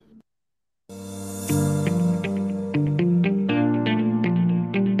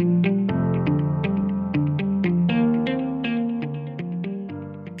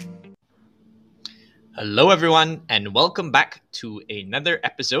Hello, everyone, and welcome back to another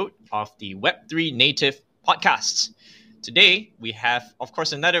episode of the Web3 Native Podcasts. Today, we have, of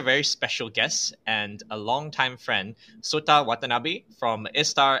course, another very special guest and a longtime friend, Sota Watanabe from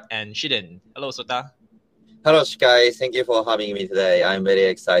Istar and Shiden. Hello, Sota. Hello, Shikai. Thank you for having me today. I'm very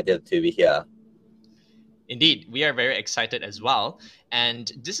excited to be here. Indeed, we are very excited as well.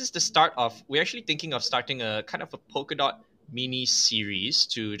 And this is the start of, we're actually thinking of starting a kind of a Polkadot mini series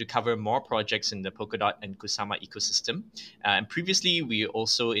to cover more projects in the Polkadot and Kusama ecosystem. And previously, we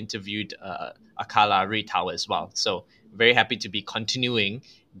also interviewed Akala Reitao as well. So very happy to be continuing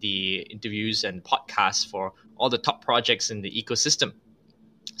the interviews and podcasts for all the top projects in the ecosystem.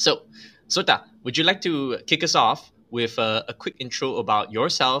 So, Sota, would you like to kick us off with a quick intro about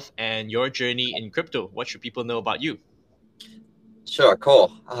yourself and your journey in crypto? What should people know about you? Sure,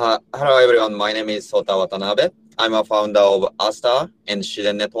 cool. Hello, everyone. My name is Sota Watanabe. I'm a founder of Astar and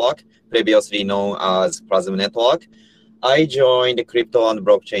Shiden Network, previously known as Plasm Network. I joined the crypto and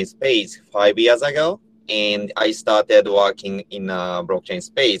blockchain space 5 years ago, and I started working in a blockchain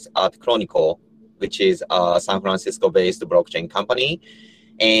space at Chronicle, which is a San Francisco-based blockchain company.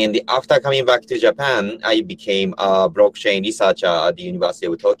 And after coming back to Japan, I became a blockchain researcher at the University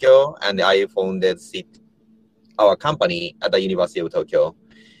of Tokyo, and I founded our company at the University of Tokyo.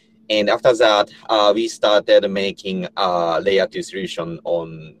 And after that, we started making a layer 2 solution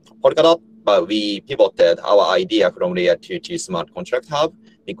on Polkadot, but we pivoted our idea from layer 2 to smart contract hub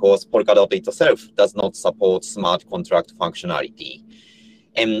because Polkadot itself does not support smart contract functionality.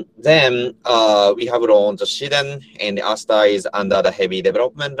 And then we have launched Shiden, and Astar is under the heavy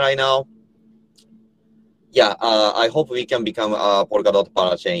development right now. Yeah, I hope we can become a Polkadot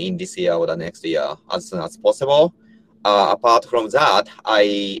parachain in this year or the next year as soon as possible. Apart from that,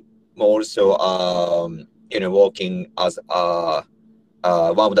 I'm also working as one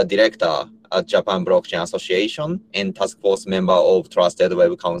of the director at Japan Blockchain Association and task force member of Trusted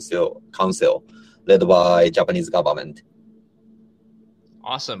Web Council led by Japanese government.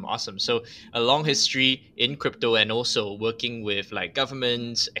 Awesome. So a long history in crypto and also working with like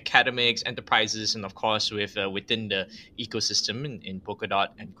governments, academics, enterprises, and of course with within the ecosystem in Polkadot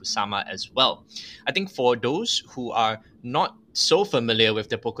and Kusama as well. I think for those who are not so familiar with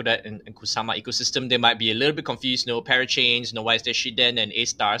the Polkadot and Kusama ecosystem, they might be a little bit confused. No parachains, no why is there Shiden and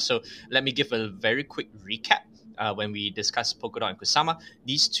A-Star. So let me give a very quick recap. When we discuss Polkadot and Kusama,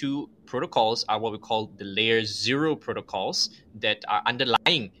 these two protocols are what we call the layer 0 protocols that are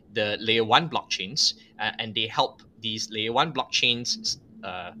underlying the layer 1 blockchains, and they help these layer 1 blockchains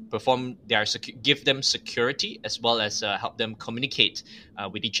perform give them security as well as help them communicate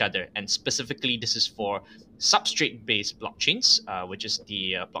with each other. And specifically, this is for substrate-based blockchains, which is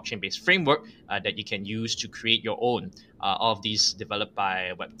the blockchain-based framework that you can use to create your own. All of these developed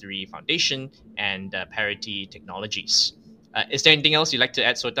by Web3 Foundation and Parity Technologies. Is there anything else you'd like to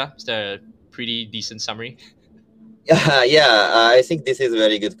add, Sota? Is there a pretty decent summary? I think this is a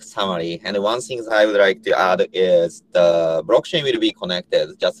very good summary. And one thing I would like to add is the blockchain will be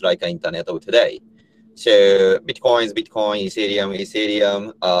connected just like the internet of today. So Bitcoin,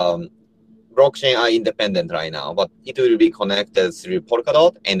 Ethereum, blockchain are independent right now, but it will be connected through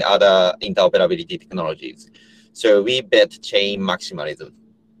Polkadot and other interoperability technologies. So we bet chain maximalism.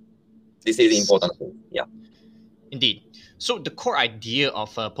 This is important thing. Yeah. Indeed. So the core idea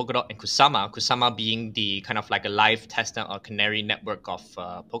of Polkadot and Kusama being the kind of like a live testnet or canary network of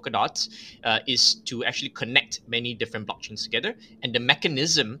Polkadot, is to actually connect many different blockchains together. And the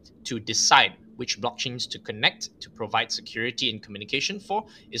mechanism to decide which blockchains to connect to provide security and communication for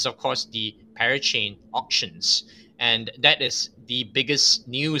is, of course, the parachain auctions. And that is the biggest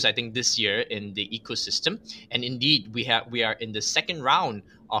news, I think, this year in the ecosystem. And indeed, we are in the second round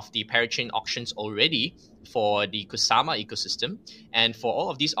of the parachain auctions already for the Kusama ecosystem. And for all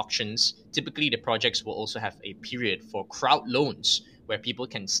of these auctions, typically the projects will also have a period for crowd loans where people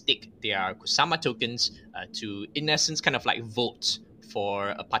can stake their Kusama tokens to, in essence, kind of like vote for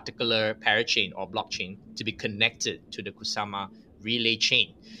a particular parachain or blockchain to be connected to the Kusama relay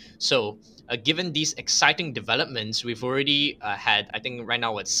chain. So given these exciting developments, we've already had, I think right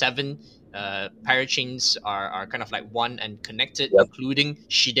now, 7 parachains are kind of like one and connected, Yep. Including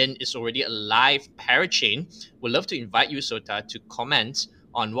Shiden is already a live parachain. We'd love to invite you, Sota, to comment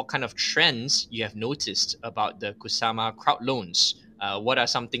on what kind of trends you have noticed about the Kusama crowd loans. What are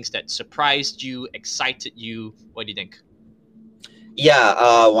some things that surprised you, excited you? What do you think?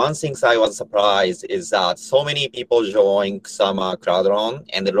 Yeah, one thing I was surprised is that so many people joined Kusama crowd loan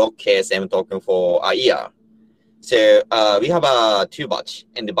and lock KSM token for a year. So we have 2 batch.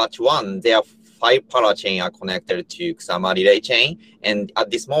 In the batch 1, there are 5 parachain are connected to Kusama relay chain. And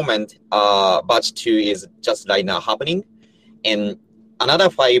at this moment, batch 2 is just right now happening. And another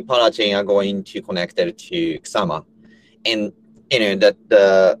 5 parachain are going to connected to Kusama. And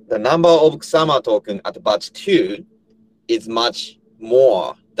the number of Kusama token at batch 2 is much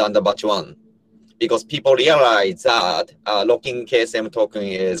more than the batch 1. Because people realize that locking KSM token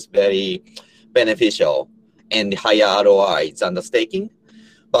is very beneficial and higher ROI than the staking.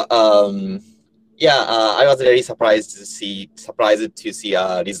 But I was very surprised to see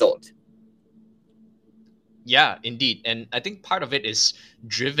a result. Yeah, indeed. And I think part of it is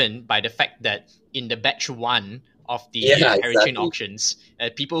driven by the fact that in the batch 1 of the parachain auctions,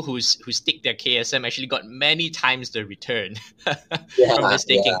 people who stake their KSM actually got many times the return from the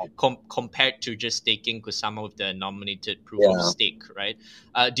staking compared to just staking Kusama with the nominated proof of stake, right?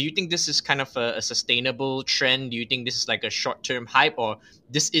 Do you think this is kind of a sustainable trend? Do you think this is like a short-term hype, or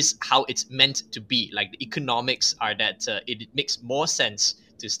this is how it's meant to be? Like the economics are that it makes more sense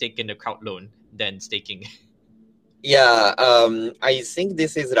to stake in the crowd loan than staking? Yeah, I think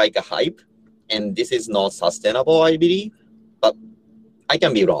this is like a hype. And this is not sustainable, I believe, but I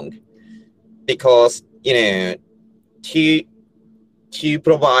can be wrong, because to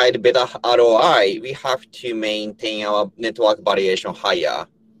provide better ROI, we have to maintain our network variation higher.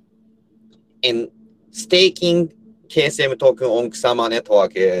 And staking KSM token on Kusama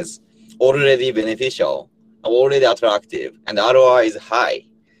network is already beneficial, already attractive, and the ROI is high.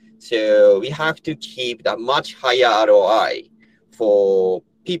 So we have to keep that much higher ROI for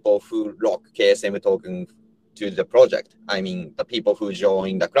people who lock KSM token to the project. I mean, the people who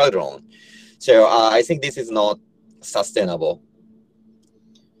join the crowd loan. So I think this is not sustainable.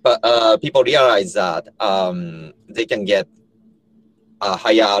 But people realize that they can get a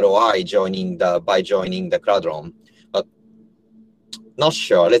higher ROI by joining the crowd loan. But not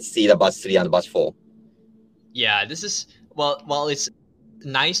sure. Let's see the batch 3 and batch 4. Yeah, this is, while it's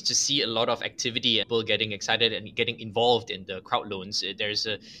nice to see a lot of activity and people getting excited and getting involved in the crowd loans, there's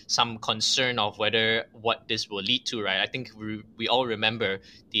some concern of what this will lead to, right? I think we all remember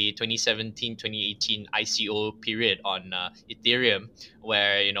the 2017-2018 ICO period on Ethereum,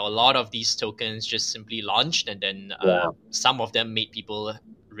 where a lot of these tokens just simply launched, and then some of them made people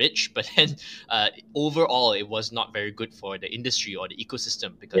rich, but then overall it was not very good for the industry or the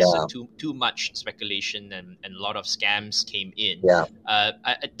ecosystem, because too much speculation and a lot of scams came in.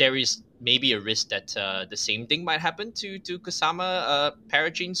 There is maybe a risk that the same thing might happen to Kusama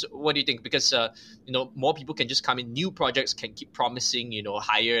parachains. What do you think? Because more people can just come in, new projects can keep promising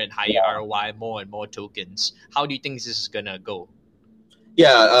higher and higher ROI, more and more tokens. How do you think this is gonna go?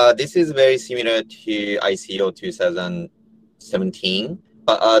 This is very similar to ICO 2017.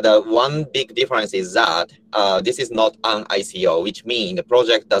 But the one big difference is that this is not an ICO, which means the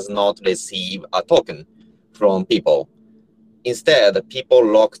project does not receive a token from people. Instead, people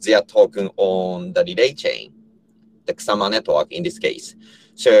lock their token on the relay chain, the Kusama network in this case.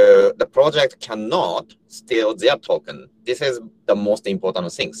 So the project cannot steal their token. This is the most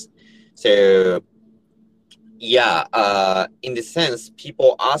important things. So in the sense,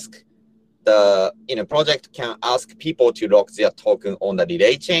 people ask project can ask people to lock their token on the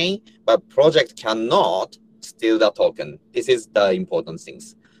relay chain, but project cannot steal the token. This is the important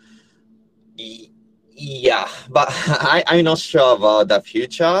things. But I'm not sure about the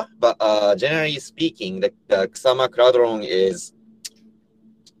future. But generally speaking, the Kusama crowd loan is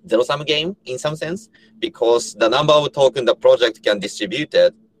zero-sum game in some sense, because the number of token the project can distribute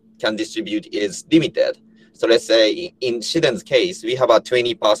is limited. So let's say in Shiden's case, we have a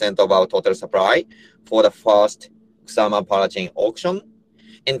 20% of our total supply for the first Kusama parachain auction,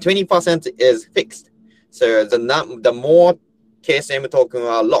 and 20% is fixed. So the more KSM token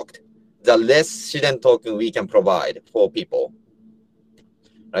are locked, the less Shiden token we can provide for people,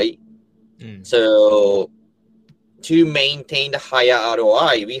 right? So to maintain the higher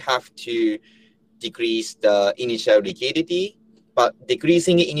ROI, we have to decrease the initial liquidity. But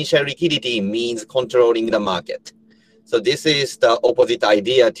decreasing initial liquidity means controlling the market. So this is the opposite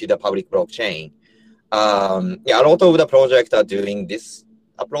idea to the public blockchain. A lot of the projects are doing this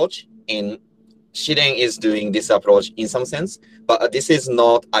approach, and Shiden is doing this approach in some sense, but this is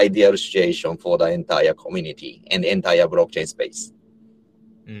not ideal situation for the entire community and the entire blockchain space.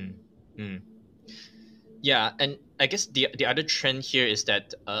 Yeah, and I guess the other trend here is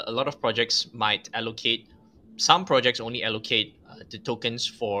that a lot of projects might allocate. Some projects only allocate the tokens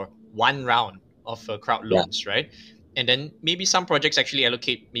for one round of crowd loans, right? And then maybe some projects actually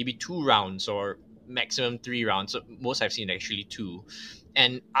allocate maybe 2 rounds or maximum 3 rounds. So most I've seen actually 2.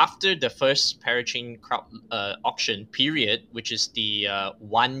 And after the first parachain crowd auction period, which is the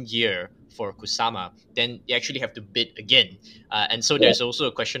 1 year for Kusama, then you actually have to bid again. And so there's also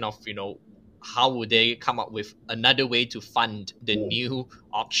a question of, how would they come up with another way to fund the new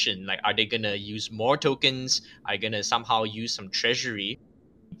auction? Like, are they going to use more tokens? Are they going to somehow use some treasury?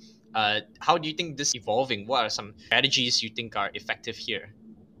 How do you think this is evolving? What are some strategies you think are effective here?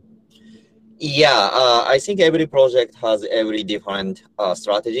 Yeah, I think every project has every different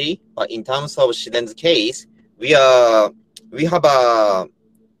strategy. But in terms of Shiden's case, we have a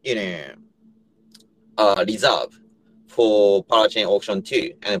reserve for Parachain Auction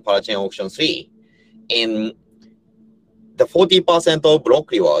 2 and Parachain Auction 3. And the 40% of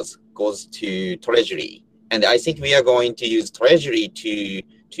block rewards goes to Treasury. And I think we are going to use Treasury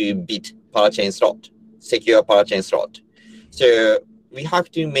to beat Parachain slot, secure Parachain slot. So we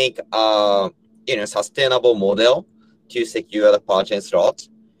have to make a sustainable model to secure the Parachain slot.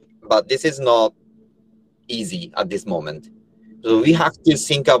 But this is not easy at this moment. So we have to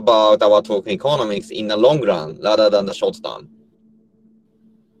think about our token economics in the long run rather than the short term.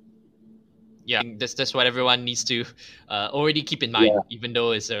 Yeah, that's what everyone needs to already keep in mind, even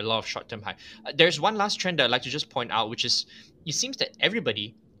though it's a lot of short-term high. There's one last trend that I'd like to just point out, which is it seems that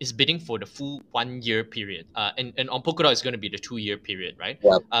everybody is bidding for the full 1 year period. And on Polkadot, it's going to be the 2-year period, right?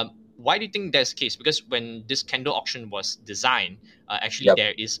 Yeah. Why do you think that's the case? Because when this candle auction was designed, actually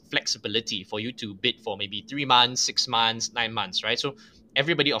there is flexibility for you to bid for maybe 3 months, 6 months, 9 months, right? So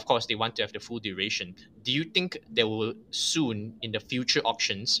everybody, of course, they want to have the full duration. Do you think there will soon, in the future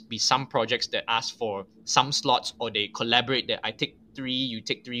auctions, be some projects that ask for some slots, or they collaborate that I take 3, you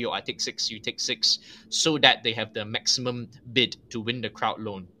take 3, or I take 6, you take 6, so that they have the maximum bid to win the crowd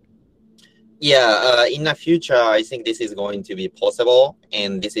loan? Yeah, in the future, I think this is going to be possible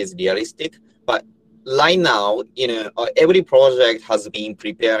and this is realistic. But right now, every project has been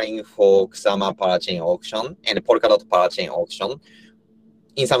preparing for Kusama Parachain auction and Polkadot Parachain auction.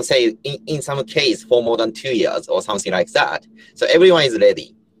 In some case for more than 2 years or something like that. So everyone is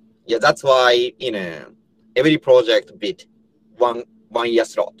ready. Yeah, that's why every project bid one year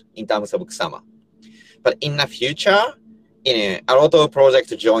slot in terms of Kusama. But in the future, a lot of projects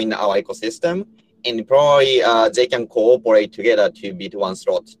join our ecosystem, and probably they can cooperate together to bid one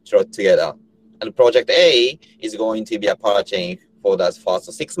slot together. And project A is going to be a parachain for the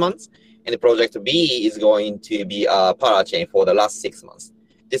first 6 months, and project B is going to be a parachain for the last 6 months.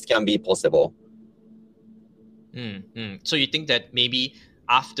 This can be possible. So you think that maybe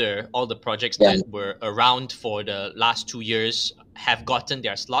after all the projects that were around for the last 2 years have gotten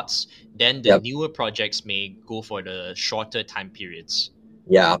their slots, then the newer projects may go for the shorter time periods?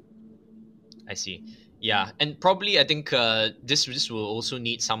 Yeah. I see. Yeah, and probably I think this will also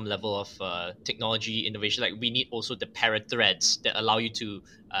need some level of technology innovation. Like, we need also the parent threads that allow you to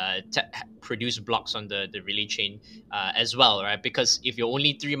produce blocks on the relay chain as well, right? Because if you're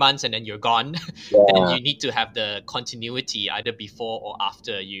only 3 months and then you're gone, then you need to have the continuity either before or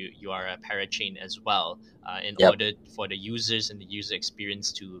after you are a parachain as well, in order for the users and the user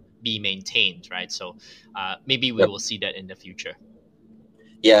experience to be maintained, right? So maybe we will see that in the future.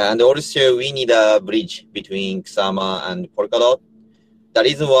 Yeah, and also we need a bridge between Kusama and Polkadot. The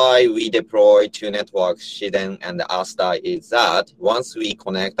reason why we deploy 2 networks, Shiden and Asta, is that once we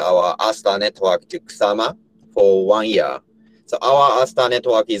connect our Asta network to Kusama for 1 year, so our Asta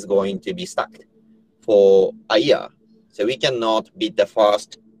network is going to be stuck for a year. So we cannot beat the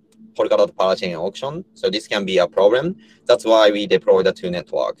first Polkadot parachain auction. So this can be a problem. That's why we deploy the 2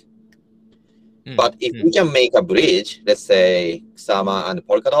 networks. But if we can make a bridge, let's say Kusama and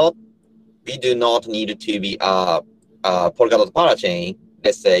Polkadot, we do not need to be a Polkadot parachain.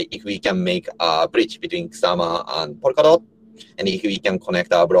 Let's say if we can make a bridge between Kusama and Polkadot, and if we can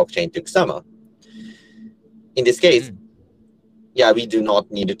connect our blockchain to Kusama. In this case, we do not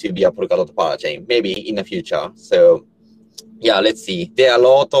need to be a Polkadot parachain, maybe in the future. So yeah, let's see. There are a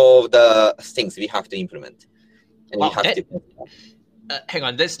lot of the things we have to implement. And we have to hang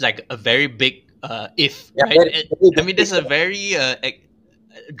on, that's like a very big if, right? I mean, there's a very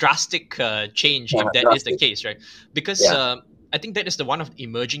drastic change if that is the case, right? Because I think that is one of the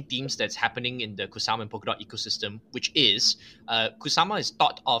emerging themes that's happening in the Kusama and Polkadot ecosystem, which is Kusama is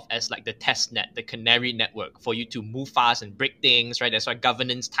thought of as like the test net, the canary network for you to move fast and break things, right? That's why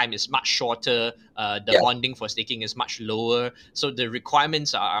governance time is much shorter. The bonding for staking is much lower. So the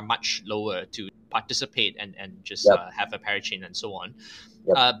requirements are much lower to participate and just have a parachain and so on.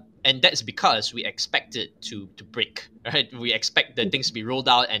 And that's because we expect it to break, right? We expect the things to be rolled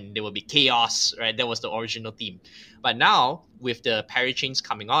out and there will be chaos, right? That was the original theme. But now, with the parachains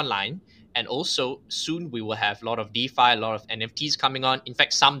coming online, And also soon we will have a lot of DeFi, a lot of NFTs coming on. In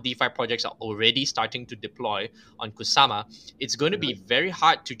fact, some DeFi projects are already starting to deploy on Kusama. It's going to be very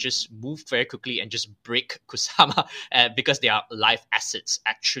hard to just move very quickly and just break Kusama because there are live assets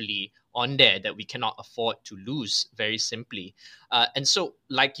actually on there that we cannot afford to lose very simply. And so,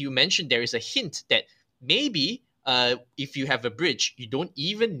 like you mentioned, there is a hint that maybe if you have a bridge, you don't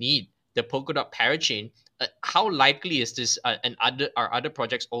even need the Polkadot parachain. How likely is this? And are other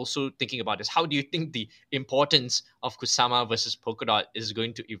projects also thinking about this? How do you think the importance of Kusama versus Polkadot is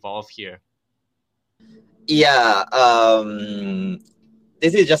going to evolve here? Yeah,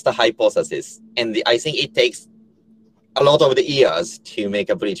 this is just a hypothesis, and I think it takes a lot of the years to make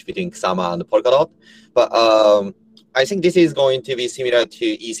a bridge between Kusama and Polkadot. But I think this is going to be similar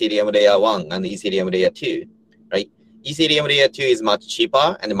to Ethereum Layer 1 and Ethereum Layer 2, right? Ethereum Layer 2 is much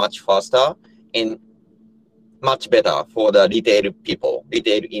cheaper and much faster and much better for the retail people,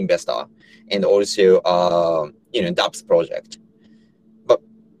 retail investor, and also dApps project. But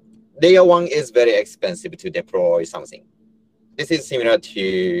Layer 1 is very expensive to deploy something. This is similar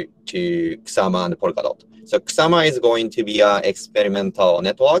to Kusama and Polkadot. So Kusama is going to be an experimental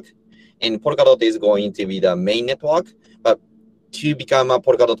network, and Polkadot is going to be the main network. But to become a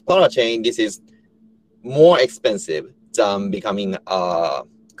Polkadot parachain, this is more expensive than becoming a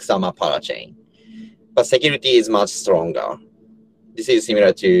Kusama parachain. But security is much stronger. This is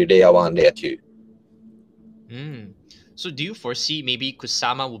similar to Layer 1, Layer 2. So do you foresee maybe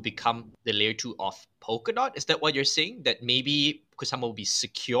Kusama will become the Layer 2 of Polkadot? Is that what you're saying? That maybe Kusama will be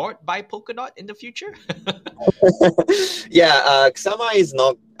secured by Polkadot in the future? Yeah, Kusama is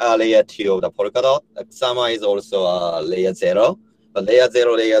not a Layer 2 of the Polkadot. Kusama is also a Layer 0, a Layer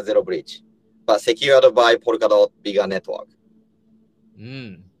 0 bridge, but secured by Polkadot bigger network.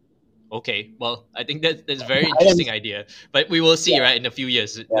 Okay, well, I think that's a very interesting idea, but we will see, right, in a few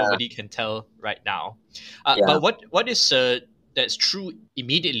years. Yeah. Nobody can tell right now. But what is that's true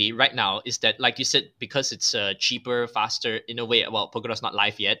immediately right now is that, like you said, because it's cheaper, faster in a way. Well, Polkadot's not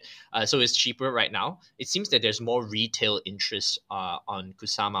live yet, so it's cheaper right now. It seems that there's more retail interest on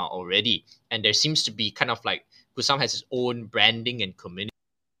Kusama already, and there seems to be kind of like Kusama has its own branding and community.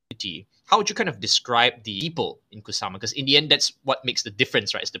 How would you kind of describe the people in Kusama? Because in the end, that's what makes the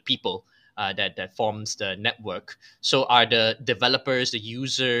difference, right? It's the people that forms the network. So are the developers, the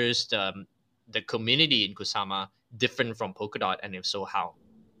users, the community in Kusama different from Polkadot? And if so, how?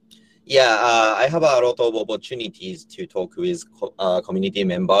 Yeah, I have a lot of opportunities to talk with community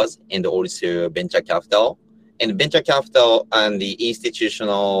members and also venture capital. And venture capital and the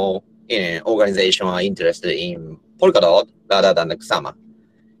institutional organization are interested in Polkadot rather than Kusama.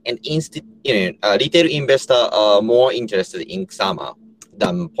 And retail investors are more interested in Kusama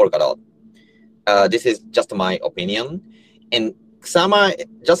than Polkadot. This is just my opinion. And Kusama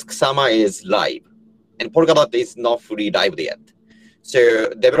is live, and Polkadot is not fully live yet. So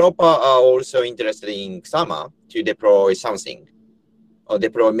developers are also interested in Kusama to deploy something, or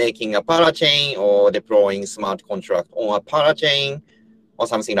making a parachain, or deploying smart contract on a parachain, or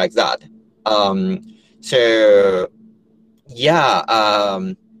something like that.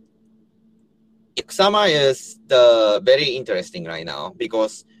 Kusama is very interesting right now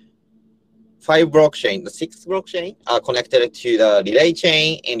because 5 blockchain, the 6th blockchain are connected to the relay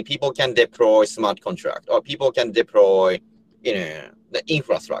chain, and people can deploy smart contract, or people can deploy, the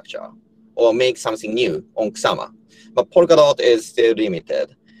infrastructure, or make something new on Kusama. But Polkadot is still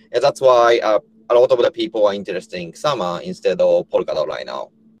limited, and that's why a lot of the people are interested in Kusama instead of Polkadot right now.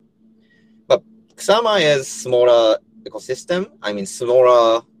 But Kusama is smaller ecosystem. I mean,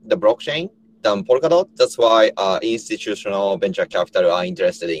 smaller the blockchain than Polkadot. That's why institutional venture capital are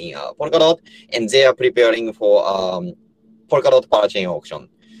interested in Polkadot, and they are preparing for Polkadot parachain auction.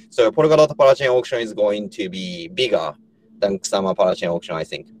 So Polkadot parachain auction is going to be bigger than Kusama parachain auction, I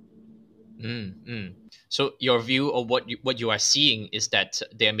think. So your view of what you are seeing is that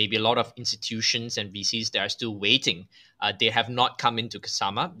there may be a lot of institutions and VCs that are still waiting. They have not come into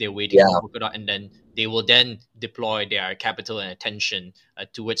Kusama. They're waiting for Polkadot, and then they will then deploy their capital and attention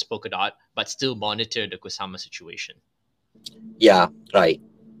towards Polkadot, but still monitor the Kusama situation. Yeah, right.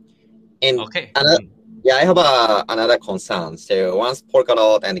 And okay. I have another concern. So once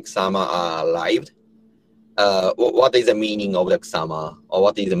Polkadot and Kusama are live, what is the meaning of the Kusama, or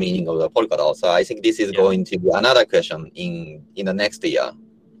what is the meaning of the Polkadot? So I think this is going to be another question in the next year.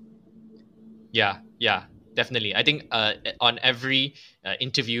 Yeah, definitely. I think on every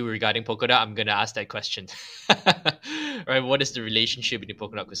interview regarding Polkadot, I'm going to ask that question. Right? What is the relationship between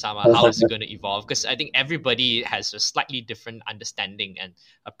Polkadot Kusama? How is it going to evolve? Because I think everybody has a slightly different understanding and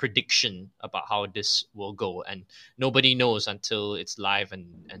a prediction about how this will go. And nobody knows until it's live and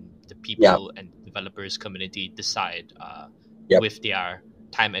the people and developers community decide with their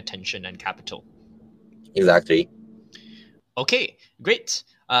time, attention, and capital. Exactly. Okay, great.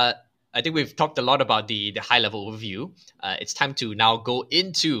 I think we've talked a lot about the high-level overview. It's time to now go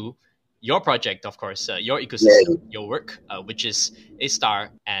into your project, of course, your ecosystem, your work, which is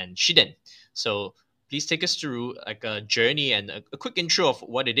A*STAR and Shiden. So please take us through like a journey and a quick intro of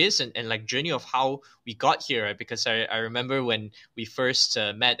what it is and like journey of how we got here, right? Because I remember when we first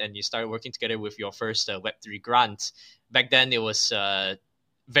met and you started working together with your first Web3 grant. Back then, it was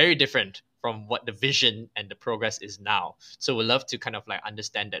very different from what the vision and the progress is now. So we'd love to kind of like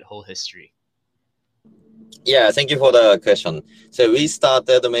understand that whole history. Yeah, thank you for the question. So we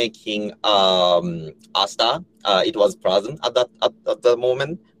started making A*STAR. It was Plasm at the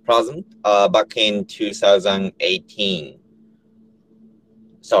moment, Plasm, back in 2018.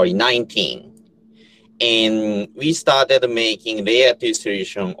 Sorry, 19. And we started making layer 2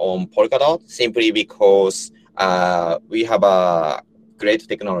 solution on Polkadot simply because we have great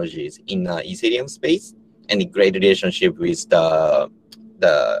technologies in Ethereum space and a great relationship with the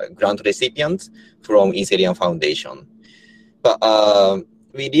grant recipients from Ethereum Foundation. But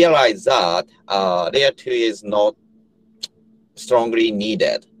we realized that layer 2 is not strongly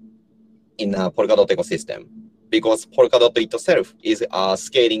needed in a Polkadot ecosystem because Polkadot itself is a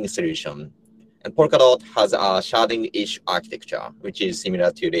scaling solution. And Polkadot has a sharding-ish architecture, which is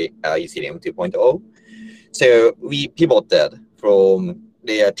similar to the Ethereum 2.0. So we pivoted from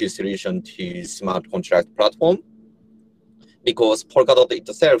layer 2 solution to smart contract platform because Polkadot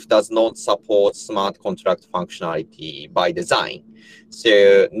itself does not support smart contract functionality by design.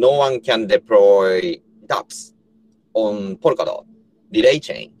 So no one can deploy dApps on Polkadot relay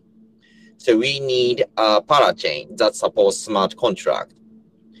chain. So we need a parachain that supports smart contract.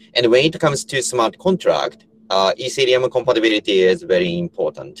 And when it comes to smart contract, Ethereum compatibility is very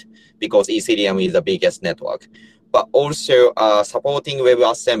important because Ethereum is the biggest network. But also supporting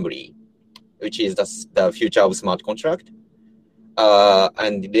WebAssembly, which is the future of smart contract,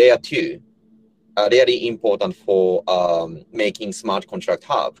 and layer 2 are really important for making smart contract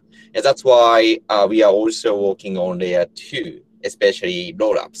hub. And that's why we are also working on layer 2, especially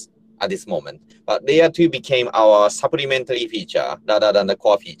rollups at this moment. But layer 2 became our supplementary feature rather than the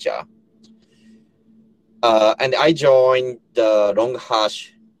core feature. And I joined the Long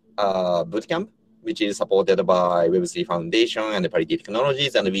Hash bootcamp, which is supported by Web3 Foundation and Parity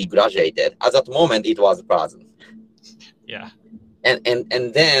Technologies, and we graduated. At that moment, it was Plasm. Yeah.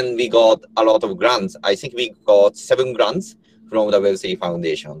 And then we got a lot of grants. I think we got 7 grants from the Web3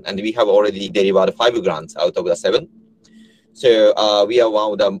 Foundation, and we have already delivered 5 grants out of the 7. So we are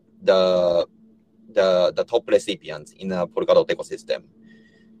one of the top recipients in the Polkadot ecosystem.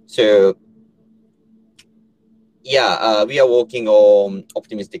 So yeah, we are working on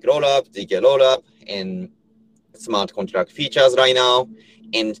optimistic rollup, ZK rollup, and smart contract features right now.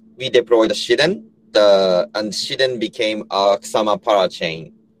 And we deployed Shiden, and Shiden became a Kusama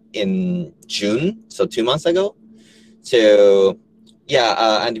parachain in June, so 2 months ago. So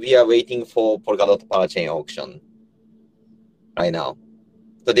yeah, and we are waiting for Polkadot parachain auction right now.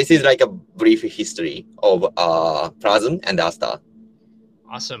 So this is like a brief history of Plasm and A*STAR.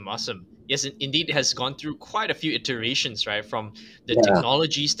 Awesome. Yes, indeed, it has gone through quite a few iterations, right? From the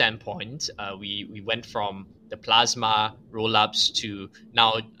technology standpoint, we went from the Plasma rollups to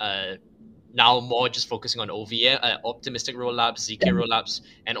now more just focusing on OVM, optimistic rollups, ZK rollups,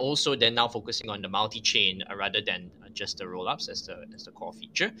 and also then now focusing on the multi-chain rather than just the rollups as the core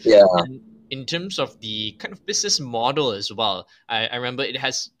feature. Yeah. And in terms of the kind of business model as well, I remember it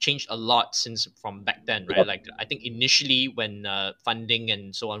has changed a lot since from back then, right? Like I think initially when funding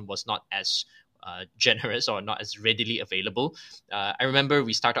and so on was not as generous or not as readily available. I remember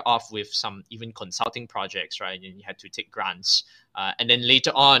we started off with some even consulting projects, right? And you had to take grants. And then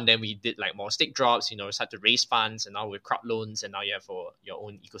later on, then we did like more stake drops, started to raise funds, and now with crowd loans, and now you have for your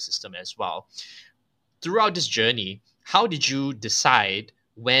own ecosystem as well. Throughout this journey, how did you decide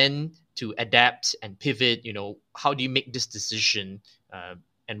when to adapt and pivot? How do you make this decision?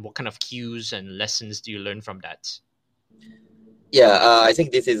 And what kind of cues and lessons do you learn from that? Yeah, I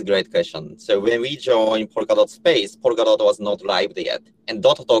think this is a great question. So when we joined Polkadot space, Polkadot was not live yet, and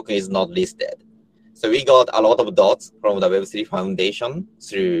DOT token is not listed. So we got a lot of dots from the Web3 Foundation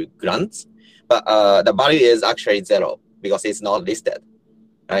through grants, but the value is actually 0 because it's not listed,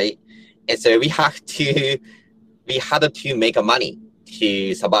 right? And so we had to make a money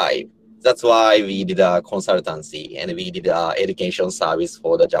to survive. That's why we did a consultancy and we did a education service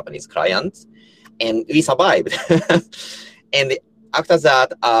for the Japanese clients, and we survived. And after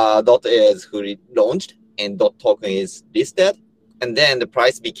that, Dot is fully launched and Dot token is listed, and then the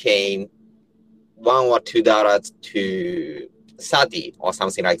price became $1 or $2 to 30 or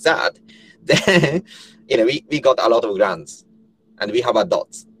something like that. Then we got a lot of grants, and we have a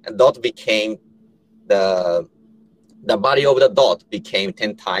Dot, and Dot became the value of the Dot became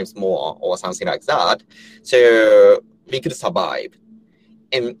 10 times more or something like that. So we could survive.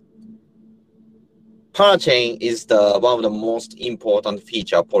 And Parachain is one of the most important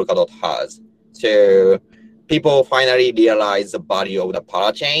feature Polkadot has. So people finally realize the value of the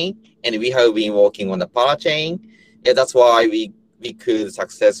Parachain, and we have been working on the Parachain. Yeah, that's why we could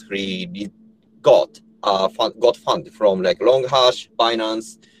successfully got fund from like Longhash,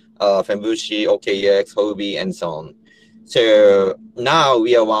 Binance, Fembushi, OKX, Huobi, and so on. So now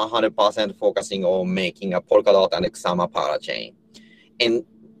we are 100% focusing on making a Polkadot and Kusama Parachain. And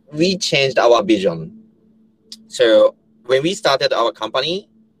we changed our vision. So when we started our company,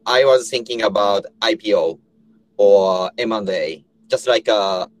 I was thinking about IPO or M&A, just like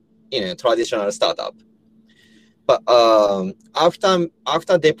a traditional startup. But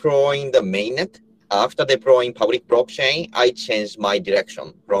after deploying the mainnet, after deploying public blockchain, I changed my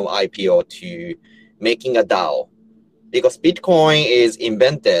direction from IPO to making a DAO. Because Bitcoin is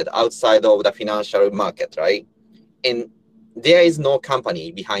invented outside of the financial market, right? And there is no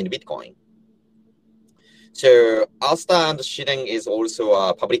company behind Bitcoin. So Asta and Shiden is also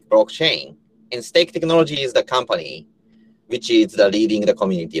a public blockchain, and Stake Technology is the company which is leading the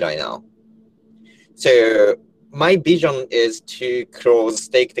community right now. So my vision is to close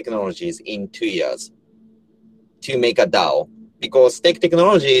Stake Technologies in 2 years to make a DAO, because Stake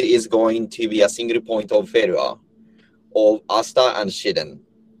Technology is going to be a single point of failure of Asta and Shiden.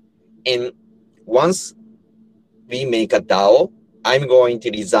 And once we make a DAO, I'm going to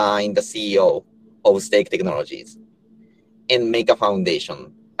resign the CEO of Stake Technologies and make a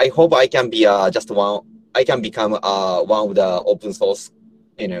foundation. I hope I can be I can become one of the open source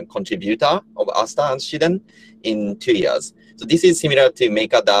contributor of Asta and Shiden in 2 years. So this is similar to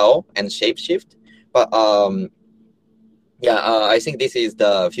MakerDAO and Shapeshift, but I think this is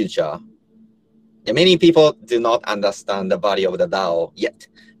the future. Yeah, many people do not understand the value of the DAO yet,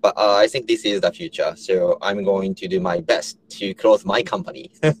 but I think this is the future. So I'm going to do my best to close my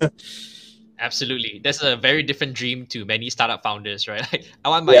company. Absolutely. That's a very different dream to many startup founders, right? Like, I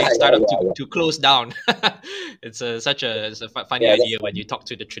want my startup to close down. It's such a funny idea when you talk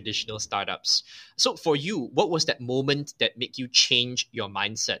to the traditional startups. So for you, what was that moment that made you change your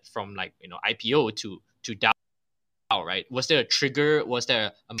mindset from IPO to DAO, right? Was there a trigger? Was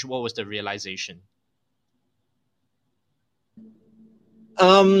there what was the realization?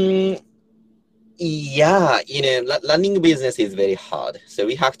 Running business is very hard. So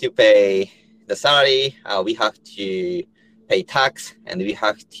we have to pay the salary, we have to pay tax, and we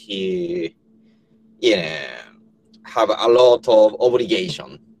have to, have a lot of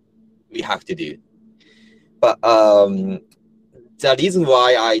obligation we have to do. But the reason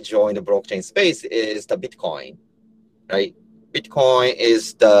why I joined the blockchain space is the Bitcoin, right? Bitcoin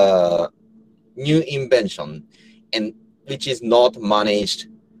is the new invention, and which is not managed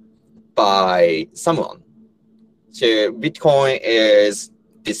by someone. So Bitcoin is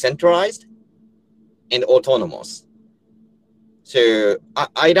decentralized and autonomous. So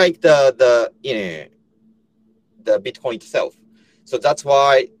I like the Bitcoin itself. So that's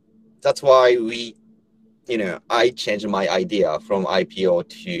why we I changed my idea from IPO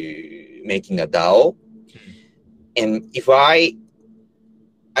to making a DAO. And if I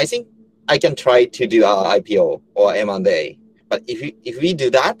think I can try to do a IPO or M&A, but if we do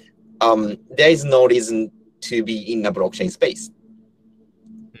that, there is no reason to be in the blockchain space.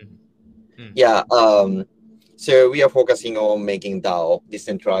 Yeah. So we are focusing on making DAO,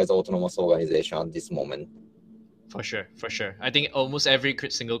 decentralized autonomous organization at this moment. For sure. I think almost every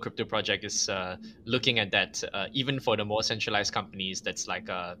single crypto project is looking at that. Even for the more centralized companies, that's like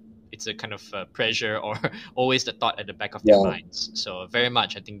it's a kind of pressure or always the thought at the back of their minds. So very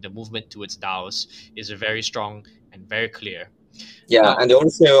much, I think the movement towards DAOs is very strong and very clear. Yeah, and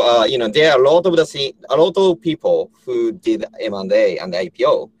also, there are a lot of people who did M&A and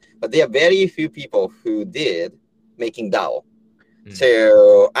IPO, but there are very few people who did making DAO.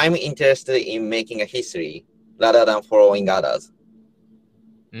 So I'm interested in making a history rather than following others.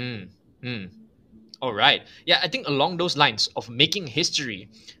 All right. Yeah, I think along those lines of making history,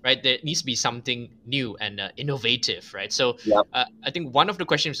 right, there needs to be something new and innovative, right? So Yeah. I think one of the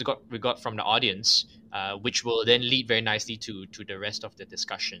questions we got from the audience, which will then lead very nicely to the rest of the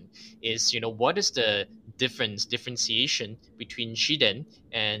discussion, is what is the differentiation between Shiden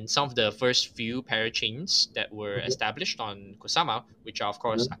and some of the first few parachains that were Mhm. established on Kusama, which are of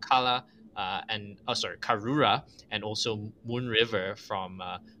course Mhm. Akala and Karura, and also Moon River from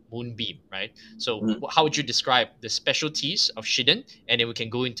Moonbeam, right? So, Mhm. how would you describe the specialties of Shiden? And then we can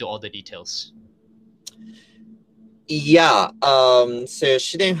go into all the details. Yeah, so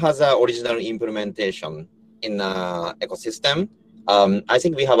Shiden has an original implementation in ecosystem. I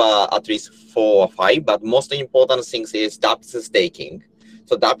think we have at least 4 or 5, but most important things is dApps staking.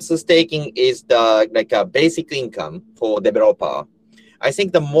 So dApps staking is the like a basic income for developer. I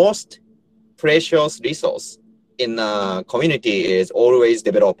think the most precious resource in a community is always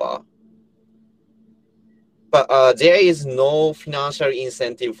developer. But there is no financial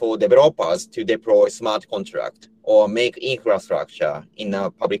incentive for developers to deploy smart contract or make infrastructure in a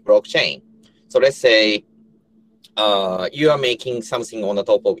public blockchain. So let's say you are making something on the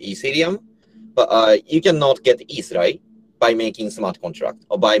top of Ethereum, but you cannot get ETH, right? By making smart contract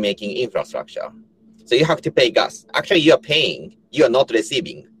or by making infrastructure. So you have to pay gas. Actually, you are paying, you are not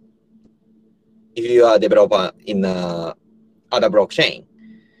receiving if you are a developer in other blockchain.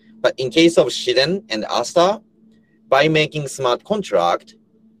 But in case of Shiden and Asta, by making smart contract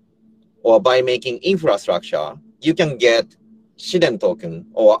or by making infrastructure, you can get Shiden token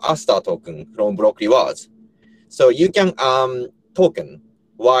or Asta token from block rewards. So you can token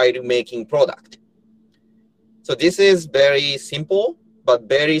while making product. So this is very simple, but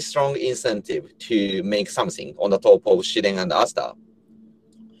very strong incentive to make something on the top of Shiden and Asta.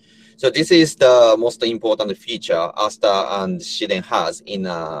 So this is the most important feature Asta and Shiden has in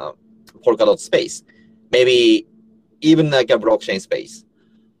Polkadot space. Maybe even like a blockchain space.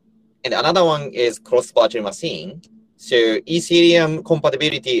 And another one is cross virtual machine. So Ethereum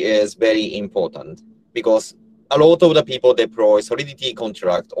compatibility is very important because a lot of the people deploy Solidity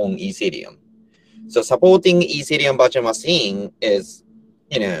contract on Ethereum. So supporting Ethereum virtual machine is,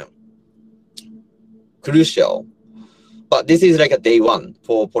 crucial. But this is like a day one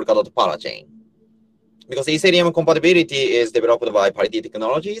for Polkadot Parachain. Because Ethereum compatibility is developed by Parity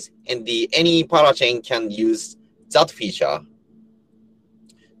Technologies, and any parachain can use that feature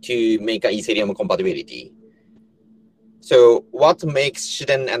to make an Ethereum compatibility. So what makes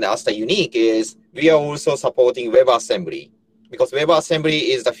Shiden and Asta unique is we are also supporting WebAssembly, because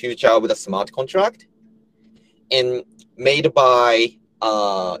WebAssembly is the future of the smart contract and made by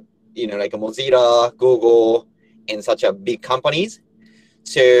like Mozilla, Google, and such a big companies.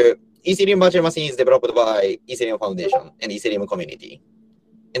 So Ethereum virtual machine is developed by Ethereum Foundation and Ethereum community.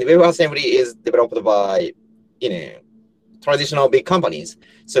 And WebAssembly is developed by, traditional big companies.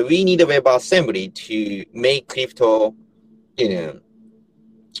 So we need a WebAssembly to make crypto,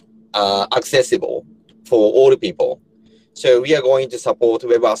 accessible for all people. So we are going to support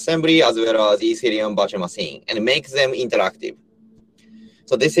WebAssembly as well as Ethereum virtual machine and make them interactive.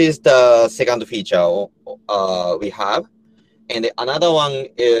 So this is the second feature we have. And another one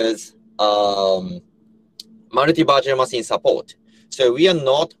is multi-virtual machine support. So we are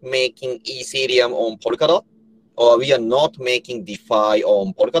not making Ethereum on Polkadot, or we are not making DeFi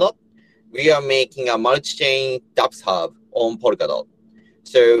on Polkadot. We are making a multi-chain dApps hub on Polkadot.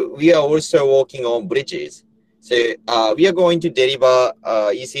 So we are also working on bridges. So we are going to deliver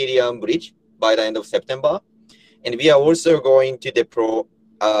Ethereum bridge by the end of September. And we are also going to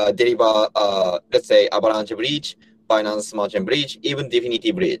deliver, let's say, Avalanche bridge, Binance Smart Chain bridge, even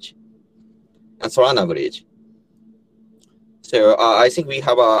Definity bridge, and Solana bridge. So I think we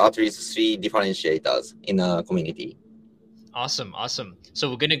have at least 3 differentiators in a community. Awesome, awesome. So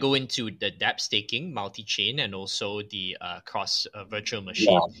we're going to go into the dApp staking, multi-chain, and also the cross virtual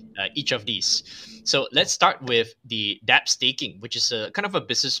machine, each of these. So let's start with the dApp staking, which is a kind of a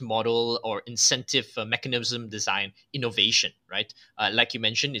business model or incentive mechanism design innovation, right? Like you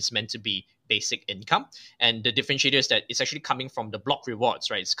mentioned, it's meant to be basic income. And the differentiator is that it's actually coming from the block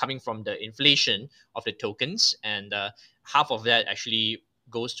rewards, right? It's coming from the inflation of the tokens, and half of that actually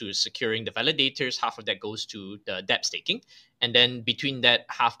goes to securing the validators, half of that goes to the dApp staking, and then between that,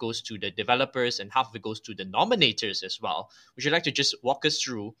 half goes to the developers and half of it goes to the nominators as well. Would you like to just walk us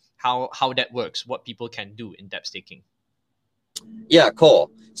through how that works, what people can do in dApp staking? Yeah,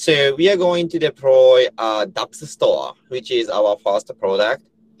 cool. So we are going to deploy a dApps store, which is our first product,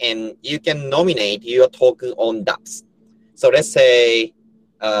 and you can nominate your token on dApps. So let's say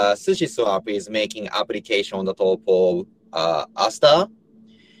SushiSwap is making application on the top of Asta,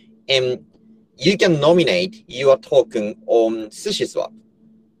 and you can nominate your token on SushiSwap.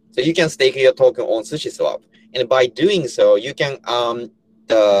 So you can stake your token on SushiSwap. And by doing so, you can earn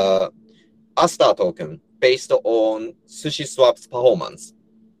the Astar token based on SushiSwap's performance.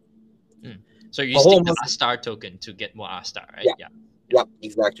 So you stake the Astar token to get more Astar, right? Yeah,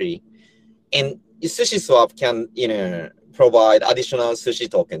 exactly. And SushiSwap can, provide additional sushi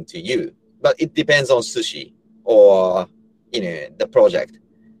token to you, but it depends on Sushi or, the project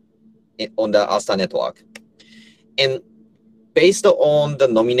on the Astar network. And based on the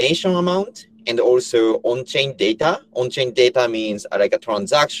nomination amount and also on-chain data means like a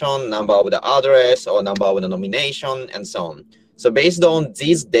transaction, number of the address or number of the nomination and so on. So based on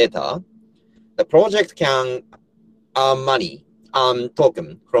these data, the project can earn money,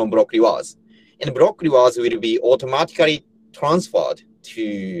 token from block rewards. And block rewards will be automatically transferred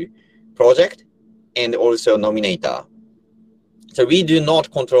to project and also nominator. So we do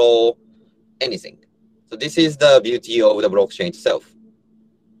not control anything. So this is the beauty of the blockchain itself.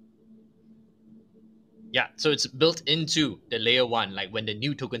 Yeah, so it's built into the layer one. Like when the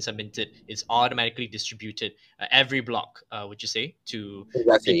new tokens are minted, it's automatically distributed every block, would you say, to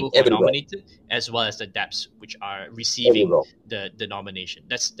people who are nominated, as well as the dApps which are receiving the nomination.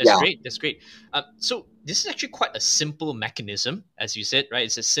 That's great. That's great. So this is actually quite a simple mechanism, as you said, right?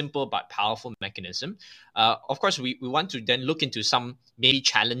 It's a simple but powerful mechanism. Of course, we want to then look into some maybe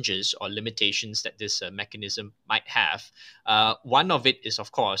challenges or limitations that this mechanism might have. One of it is,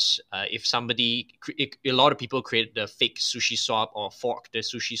 of course, if somebody, a lot of people created the fake SushiSwap or forked the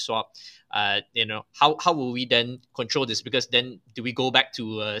SushiSwap, how will we then control this? Because then do we go back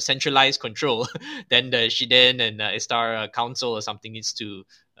to centralized control? Then the Shiden and Astar Council or something needs to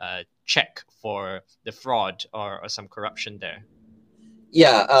check for the fraud or some corruption there.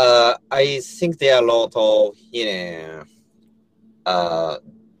 Yeah, I think there are a lot of,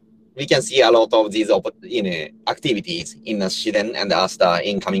 we can see a lot of these activities in Shiden and Astar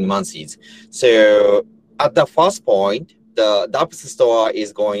in coming months. So at the first point, the dApps store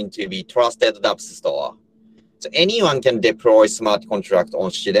is going to be trusted dApps store. So anyone can deploy smart contract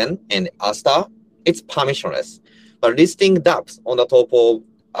on Shiden and Astar. It's permissionless. But listing dApps on the top of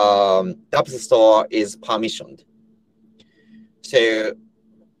dApps store is permissioned. So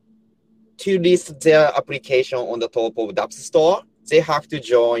to list their application on the top of dApps store, they have to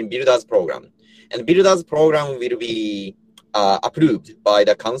join Builders program. And Builders program will be approved by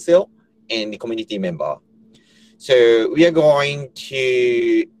the council and the community member. So we are going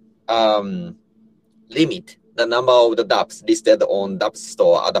to limit the number of the dApps listed on dApps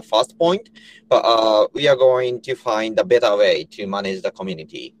store at the first point, but we are going to find a better way to manage the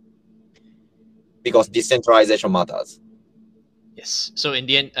community because decentralization matters. Yes. So in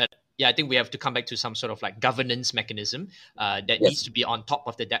the end, I think we have to come back to some sort of like governance mechanism that needs to be on top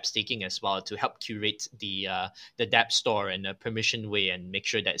of the dApp staking as well to help curate the dApp store in a permission way and make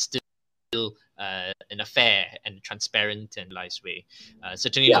sure that it's still in a fair and transparent and realized way.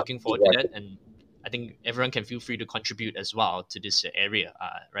 Certainly looking forward to that, and I think everyone can feel free to contribute as well to this area.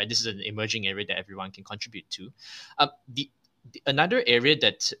 Right, this is an emerging area that everyone can contribute to. Another area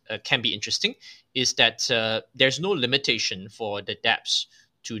that can be interesting is that there's no limitation for the dApps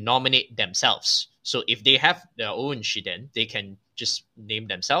to nominate themselves. So if they have their own Shiden, they can just name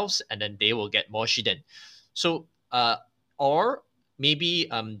themselves and then they will get more Shiden. So, or maybe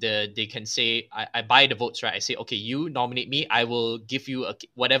they can say, I buy the votes, right? I say, okay, you nominate me, I will give you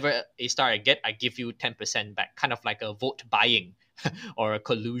whatever Astar I get, I give you 10% back, kind of like a vote buying or a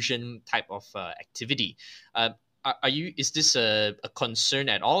collusion type of activity. Is this a concern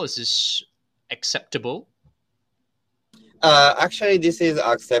at all? Is this acceptable? Actually, this is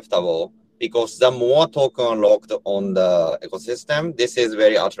acceptable because the more token locked on the ecosystem, this is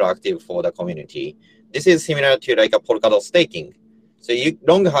very attractive for the community. This is similar to like a Polkadot staking. So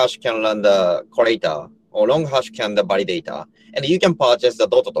long hash can run the collator or long hash can the validator, and you can purchase the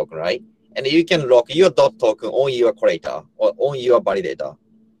DOT token, right? And you can lock your DOT token on your collator or on your validator.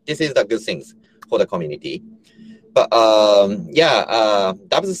 This is the good things for the community. But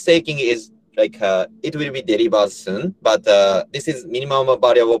dApps staking is like it will be delivered soon, but this is minimum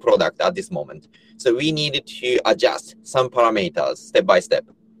valuable product at this moment. So we need to adjust some parameters step by step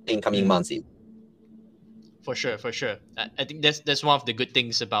in coming months. For sure. I think that's one of the good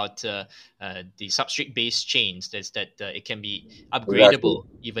things about the substrate-based chains is that it can be upgradable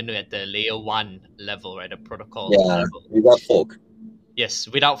even at the layer 1 level, right? The protocol level. Without fork. Yes,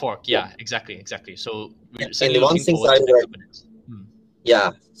 without fork. Yeah, exactly. So we're and one thing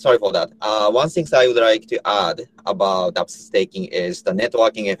sorry for that. One thing I would like to add about dApps staking is the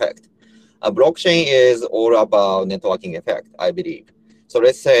networking effect. A blockchain is all about networking effect, I believe. So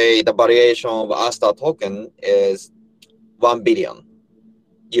let's say the valuation of Asta token is $1 billion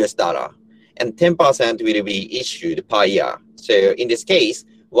US dollar, and 10% will be issued per year. So in this case,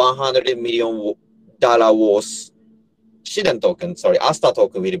 $100 million worth Asta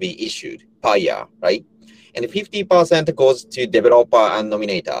token will be issued per year, right? And 50% goes to developer and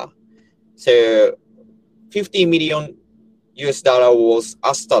nominator. So 50 million US dollar worth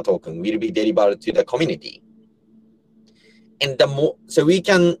Asta token will be delivered to the community. And the more, so we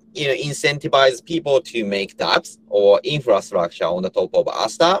can incentivize people to make dApps or infrastructure on the top of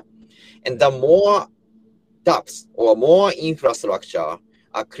Asta. And the more dApps or more infrastructure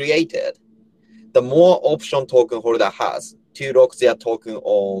are created, the more option token holder has to lock their token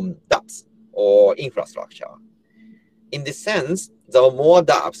on dApps or infrastructure. In this sense, the more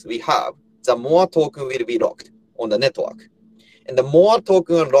dApps we have, the more token will be locked on the network. And the more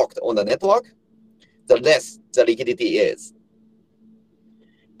token are locked on the network, the less the liquidity is.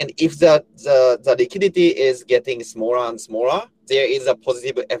 And if the liquidity is getting smaller and smaller, there is a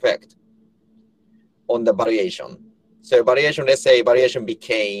positive effect on the valuation. So valuation, let's say valuation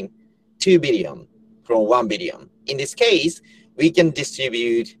became 2 billion from 1 billion. In this case, we can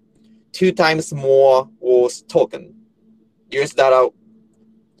distribute 2 times more worth token. US dollar,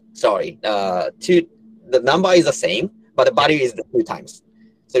 sorry, the number is the same, but the value is the 2 times.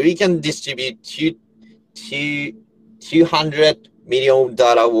 So we can distribute $200 million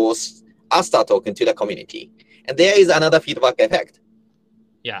worth Asta token to the community. And there is another feedback effect.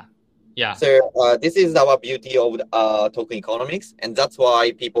 Yeah. Yeah. So this is our beauty of token economics, and that's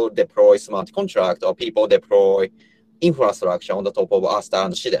why people deploy smart contract or people deploy infrastructure on the top of Asta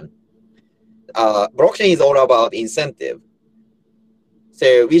and Shiden. Blockchain is all about incentive.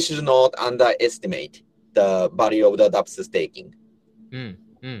 So we should not underestimate the value of the dApps staking.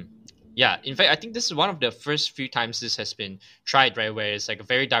 Yeah, in fact, I think this is one of the first few times this has been tried, right? Where it's like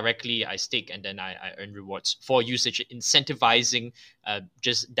very directly I stake and then I earn rewards for usage, incentivizing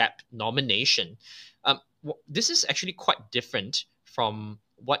just that nomination. This is actually quite different from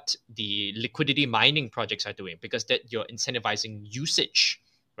what the liquidity mining projects are doing, because that you're incentivizing usage,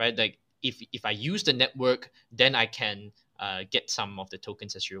 right? Like if I use the network, then I can get some of the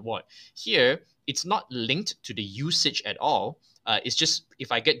tokens as reward. Here, it's not linked to the usage at all. It's just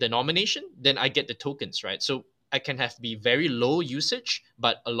if I get the nomination, then I get the tokens, right? So I can be very low usage,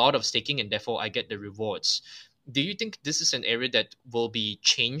 but a lot of staking, and therefore I get the rewards. Do you think this is an area that will be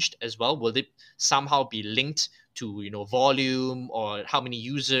changed as well? Will it somehow be linked to volume or how many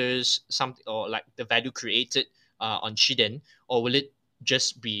users, something, or like the value created on Shiden, or will it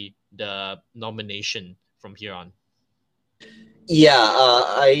just be the nomination from here on? Yeah,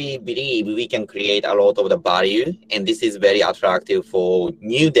 I believe we can create a lot of the value, and this is very attractive for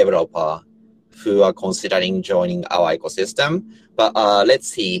new developer who are considering joining our ecosystem. But let's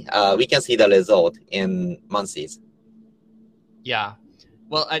see, we can see the result in months. Yeah.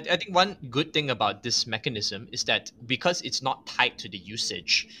 Well, I think one good thing about this mechanism is that because it's not tied to the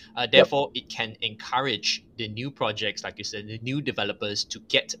usage, therefore it can encourage the new projects, like you said, the new developers to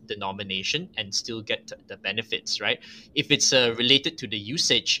get the nomination and still get the benefits, right? If it's related to the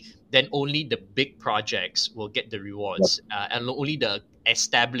usage, then only the big projects will get the rewards, and only the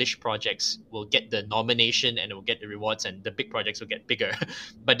established projects will get the nomination and will get the rewards, and the big projects will get bigger.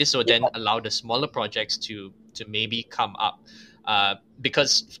 But this will then allow the smaller projects to maybe come up.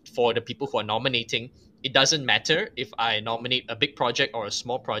 Because for the people who are nominating, it doesn't matter if I nominate a big project or a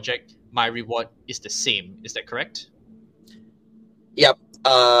small project, my reward is the same. Is that correct? Yep.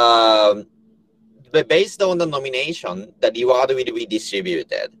 But based on the nomination, the reward will be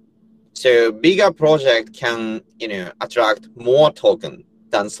distributed. So bigger project can attract more token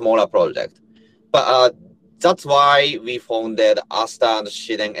than smaller project. But that's why we founded Asta and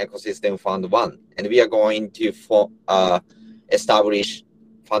Shiden Ecosystem Fund 1, and we are going to establish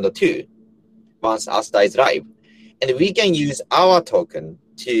Fund 2 once Asta is live. And we can use our token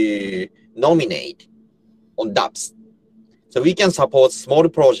to nominate on dApps. So we can support small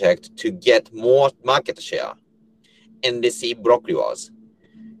project to get more market share and receive block rewards,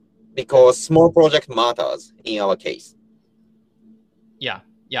 because small project matters in our case. Yeah.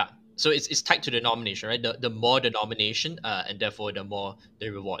 So it's tied to the nomination, right? The more the nomination, and therefore the more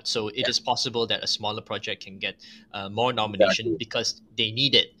the reward. So it is possible that a smaller project can get more nomination because they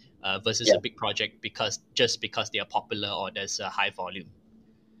need it, versus a big project because they are popular or there's a high volume.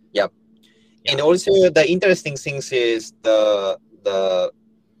 Yep. Yeah. And also the interesting things is the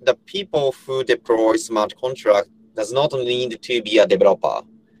people who deploy smart contract does not need to be a developer.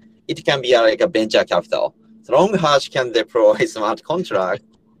 It can be like a venture capital. So Longhash can deploy smart contract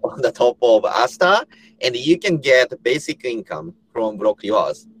on the top of Asta, and you can get basic income from block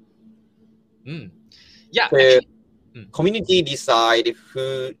rewards. Yeah, So actually. community decide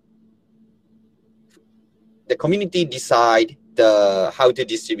how to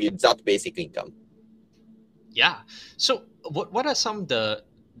distribute that basic income. Yeah. So what are some of the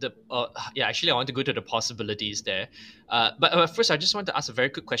actually I want to go to the possibilities there, but first I just want to ask a very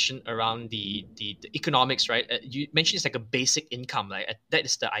quick question around the economics, right? You mentioned it's like a basic income, like that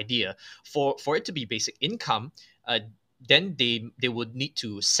is the idea. For it to be basic income, then they would need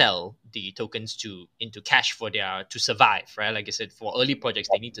to sell the tokens into cash for their to survive, right? Like I said, for early projects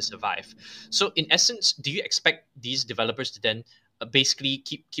they need to survive. So in essence, do you expect these developers to then basically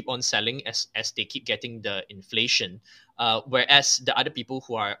keep on selling as they keep getting the inflation, whereas the other people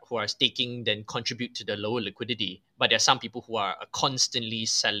who are staking then contribute to the lower liquidity, but there are some people who are constantly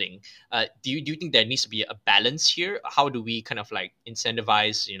selling? Do you think there needs to be a balance here? How do we kind of like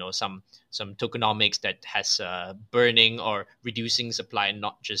incentivize some tokenomics that has burning or reducing supply and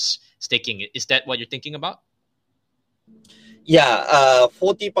not just staking? Is that what you're thinking about? Yeah,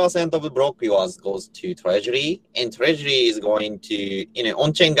 40% of the block rewards goes to Treasury, and Treasury is going to,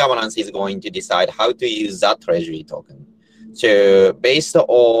 on-chain governance is going to decide how to use that Treasury token. So based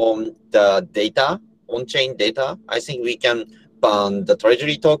on the data, on-chain data, I think we can ban the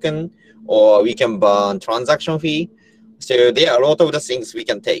Treasury token or we can ban transaction fee. So there are a lot of the things we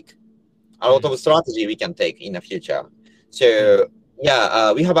can take, a lot of strategy we can take in the future. So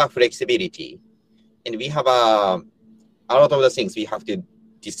yeah, we have a flexibility, and we have a lot of the things we have to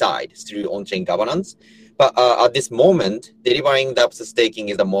decide through on-chain governance. But at this moment, delivering the staking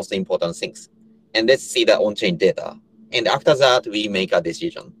is the most important things. And let's see the on-chain data. And after that, we make a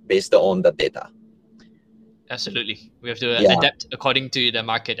decision based on the data. Absolutely. We have to adapt according to the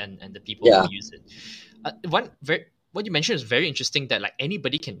market and the people who use it. What you mentioned is very interesting, that like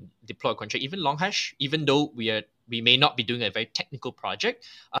anybody can deploy a contract, even Longhash, even though we may not be doing a very technical project,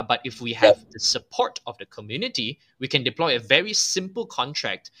 but if we have the support of the community, we can deploy a very simple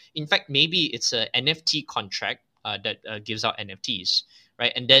contract. In fact, maybe it's an NFT contract that gives out NFTs,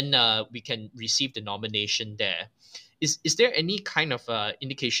 right? And then we can receive the nomination there. Is there any kind of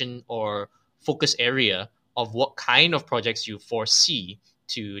indication or focus area of what kind of projects you foresee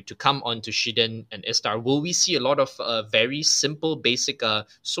to come onto Shiden and Istar? Will we see a lot of very simple, basic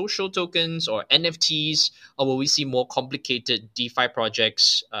social tokens or NFTs, or will we see more complicated DeFi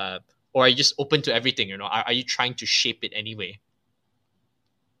projects? Or are you just open to everything? Are you trying to shape it anyway?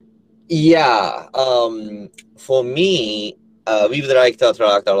 Yeah, for me, we would like to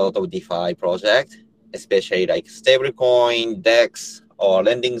attract a lot of DeFi projects, especially like stablecoin, DEX, or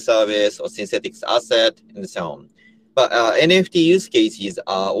lending service, or synthetic asset, and so on. But NFT use cases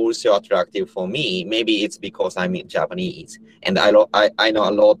are also attractive for me. Maybe it's because I'm Japanese, and I know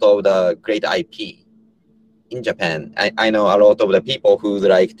a lot of the great IP in Japan. I know a lot of the people who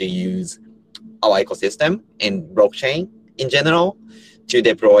like to use our ecosystem and blockchain in general to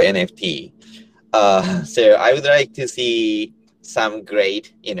deploy NFT. So I would like to see some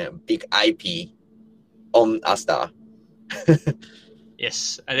great, big IP on Asta.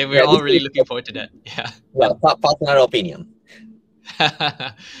 Yes, I think we're all really looking forward to that. Yeah. Yeah, personal opinion.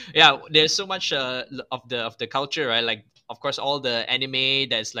 Yeah, there's so much of the culture, right? Like, of course, all the anime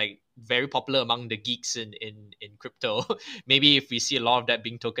that's like very popular among the geeks in crypto. Maybe if we see a lot of that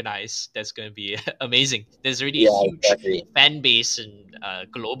being tokenized, that's going to be amazing. There's already a huge fan base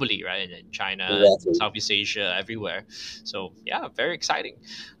globally, right? In China, Southeast Asia, everywhere. So yeah, very exciting.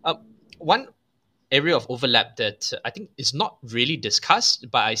 One area of overlap that I think is not really discussed,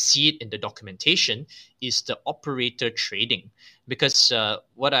 but I see it in the documentation, is the operator trading. Because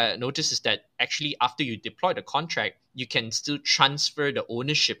what I noticed is that actually after you deploy the contract, you can still transfer the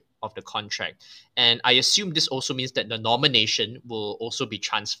ownership of the contract. And I assume this also means that the nomination will also be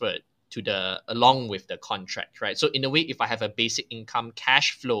transferred along with the contract, right? So in a way, if I have a basic income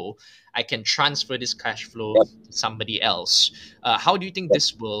cash flow, I can transfer this cash flow to somebody else. How do you think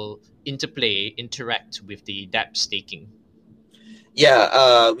this will interact with the dApp staking?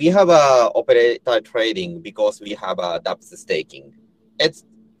 Yeah, we have operator trading because we have dApp staking. It's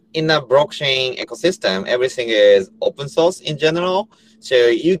in a blockchain ecosystem, everything is open source in general. So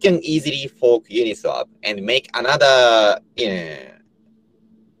you can easily fork Uniswap and make another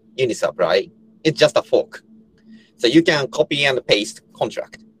Uniswap, right? It's just a fork. So you can copy and paste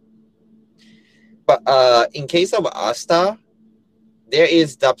contract. But in case of Asta, there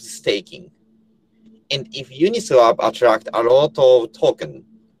is dApp staking. And if Uniswap attract a lot of token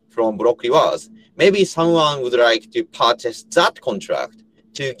from block rewards, maybe someone would like to purchase that contract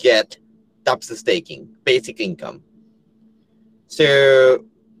to get dApp staking, basic income. So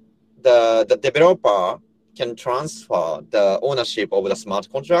the developer can transfer the ownership of the smart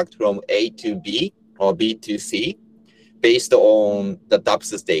contract from A to B or B to C based on the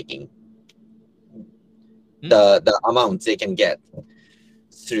dApps staking, the amount they can get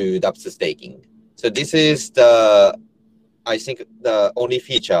through dApps staking. So this is I think the only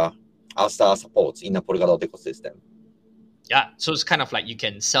feature Asta supports in the Polkadot ecosystem. Yeah, so it's kind of like you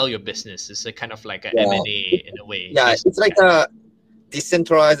can sell your business. It's a kind of like an M&A in a way. Yeah, it's like a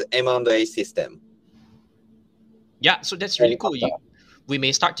decentralized M&A system. Yeah, so that's really cool. We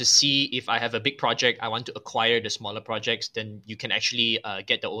may start to see if I have a big project, I want to acquire the smaller projects, then you can actually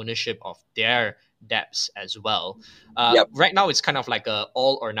get the ownership of their dApps as well. Right now, it's kind of like a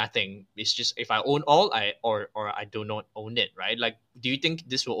all or nothing. It's just if I own all, or I do not own it, right? Like, do you think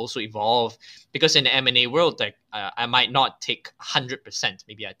this will also evolve? Because in the M&A world, like I might not take 100%.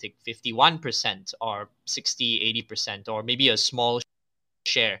 Maybe I take 51% or 60, 80%, or maybe a small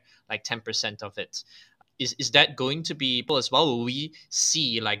share, like 10% of it. Is that going to be as well? Will we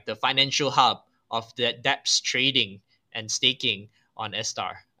see like the financial hub of the dApps trading and staking on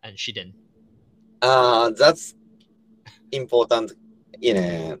Star and Shiden? That's important,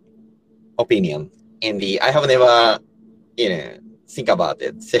 opinion. And I have never, think about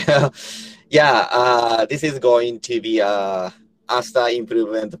it. So, yeah, this is going to be Asta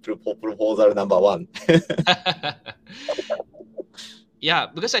improvement proposal number 1. Yeah,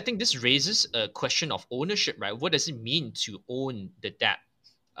 because I think this raises a question of ownership, right? What does it mean to own the dApp?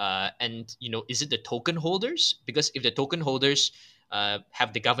 And is it the token holders? Because if the token holders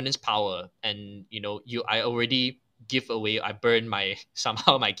have the governance power, and I already give away, I burn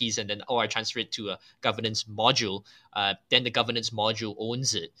somehow my keys, and then I transfer it to a governance module. Then the governance module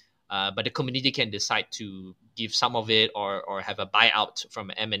owns it. But the community can decide to give some of it or have a buyout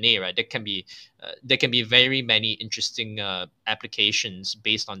from M&A, right? There can be very many interesting applications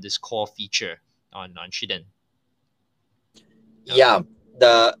based on this core feature on Shiden. Yeah,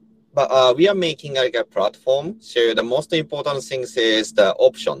 but we are making like a platform. So the most important thing is the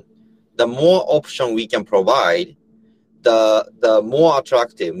option. The more option we can provide, the more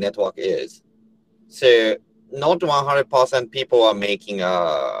attractive network is. So not 100% people are making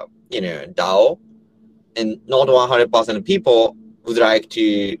DAO, and not 100% people would like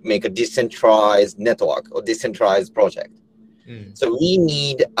to make a decentralized network or decentralized project. So we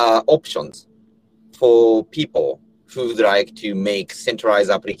need options for people who would like to make centralized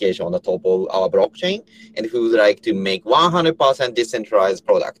application on the top of our blockchain, and who would like to make 100% decentralized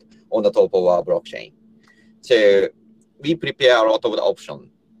product on the top of our blockchain. So we prepare a lot of the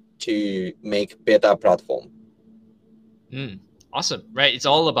options to make better platform. Awesome, right? It's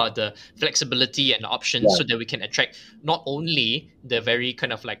all about the flexibility and options so that we can attract not only the very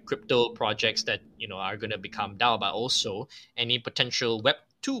kind of like crypto projects that are going to become DAO, but also any potential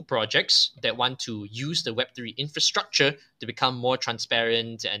Web2 projects that want to use the Web3 infrastructure to become more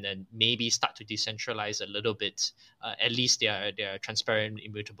transparent and then maybe start to decentralize a little bit. At least they are transparent,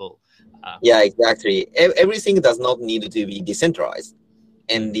 immutable. Yeah, exactly. Everything does not need to be decentralized,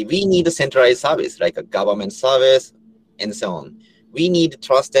 and we need a centralized service like a government service and so on. We need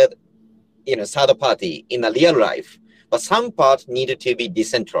trusted, third party in a real life, but some part needed to be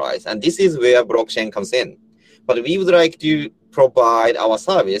decentralized, and this is where blockchain comes in. But we would like to provide our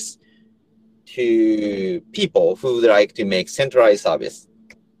service to people who would like to make centralized service.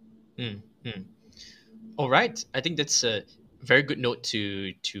 All right, I think that's a very good note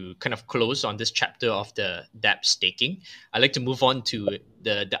to kind of close on this chapter of the dApp staking. I'd like to move on to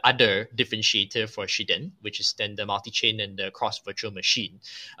the other differentiator for Shiden, which is then the multi-chain and the cross-virtual machine.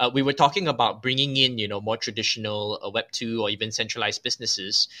 We were talking about bringing in, more traditional Web2 or even centralized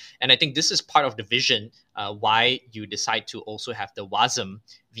businesses. And I think this is part of the vision why you decide to also have the WASM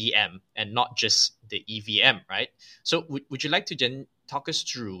VM and not just the EVM, right? So would you like to then talk us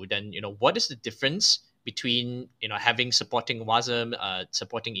through then, what is the difference between having supporting WASM,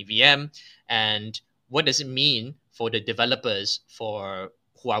 supporting EVM, and what does it mean for the developers who are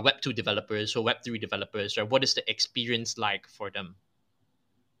Web2 developers or Web3 developers, or what is the experience like for them?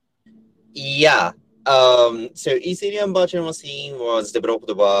 Yeah. So Ethereum virtual machine was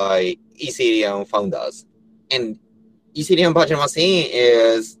developed by Ethereum founders, and Ethereum virtual machine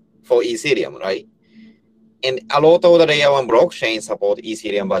is for Ethereum, right? And a lot of the layer 1 blockchain support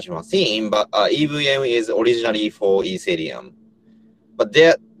Ethereum virtual machine, but EVM is originally for Ethereum. But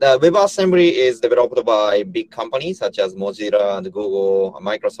the WebAssembly is developed by big companies such as Mozilla and Google,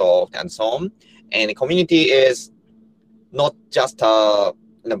 Microsoft, and so on. And the community is not just the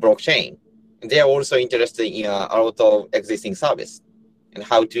blockchain. They are also interested in a lot of existing service and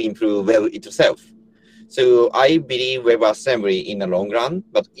how to improve web itself. So I believe WebAssembly in the long run,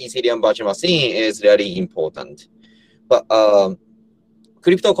 but Ethereum virtual machine is really important. But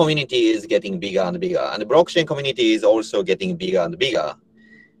crypto community is getting bigger and bigger, and the blockchain community is also getting bigger and bigger.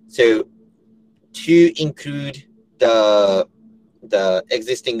 So to include the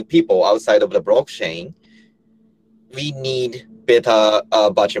existing people outside of the blockchain, we need better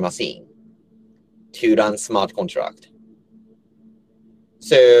virtual machine to run smart contract.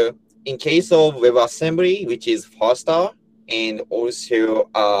 So in case of WebAssembly, which is faster, and also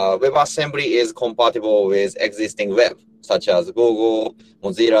WebAssembly is compatible with existing web, such as Google,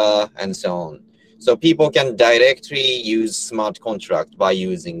 Mozilla, and so on. So people can directly use smart contract by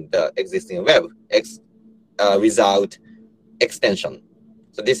using the existing web without extension.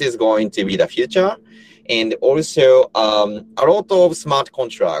 So this is going to be the future. And also a lot of smart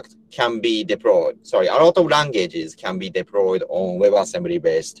contract can be deployed. A lot of languages can be deployed on WebAssembly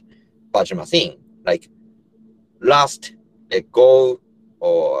based virtual machine, like Rust, like Go,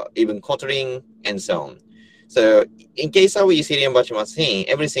 or even Kotlin, and so on. So in case of Ethereum virtual machine,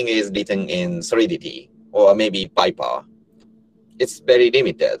 everything is written in Solidity or maybe Piper. It's very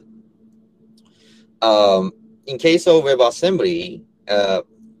limited. In case of WebAssembly,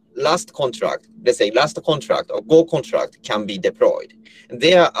 Rust contract, let's say Rust contract or Go contract can be deployed.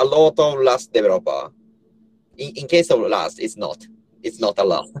 There are a lot of Rust developer. In case of Rust, it's not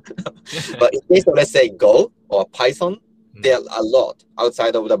allowed. But in case of, let's say, Go or Python, there are a lot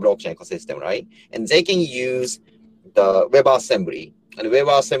outside of the blockchain ecosystem, right? And they can use the WebAssembly and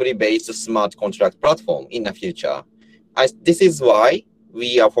WebAssembly-based smart contract platform in the future. This is why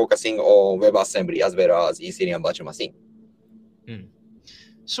we are focusing on WebAssembly as well as Ethereum virtual machine.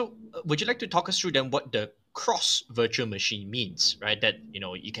 So would you like to talk us through then what the cross virtual machine means, right? That,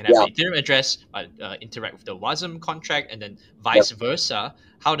 you can have an Ethereum address, interact with the WASM contract, and then vice versa.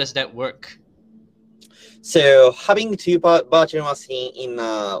 How does that work? So having two virtual machine in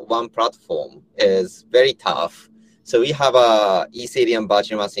one platform is very tough. So we have a Ethereum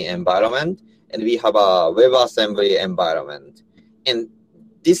virtual machine environment, and we have a WebAssembly environment. And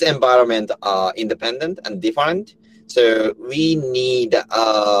this environment are independent and different. So we need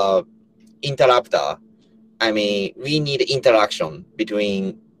interrupter. We need interaction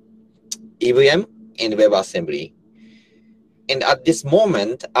between EVM and WebAssembly. And at this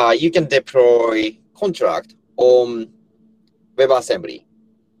moment, you can deploy contract on WebAssembly.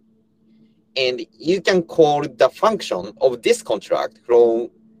 And you can call the function of this contract from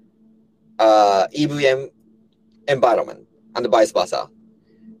EVM environment and vice versa.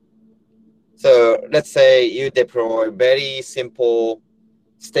 So let's say you deploy very simple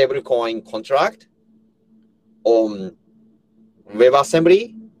stablecoin contract on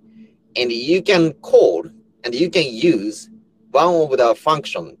WebAssembly, and you can call and you can use one of the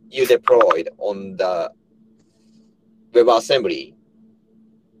function you deployed on the WebAssembly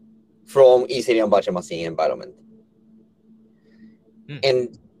from Ethereum virtual machine environment.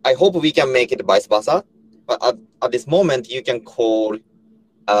 And I hope we can make it vice versa. But at this moment, you can call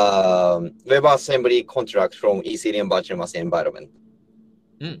WebAssembly contract from Ethereum virtual machine environment.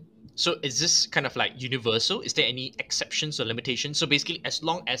 So is this kind of like universal? Is there any exceptions or limitations? So basically, as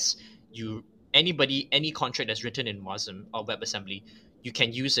long as any contract that's written in WASM or WebAssembly, you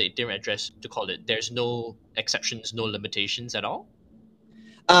can use the Ethereum address to call it. There's no exceptions, no limitations at all?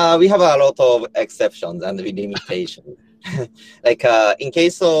 We have a lot of exceptions and limitations. Like in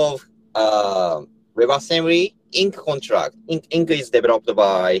case of WebAssembly, Ink contract. Ink is developed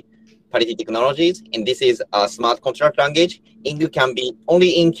by Parity Technologies, and this is a smart contract language. Ink can be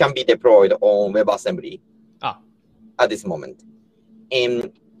deployed on WebAssembly at this moment.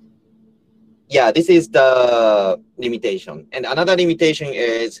 And this is the limitation. And another limitation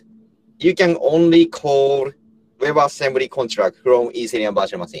is you can only call WebAssembly contract from Ethereum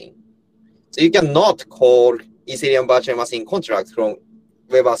virtual machine. So you cannot call Ethereum virtual machine contract from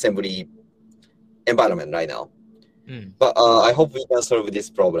WebAssembly environment right now. But I hope we can solve this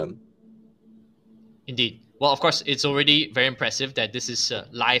problem. Indeed. Well, of course, it's already very impressive that this is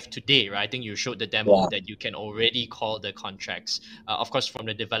live today, right? I think you showed the demo that you can already call the contracts. Of course, from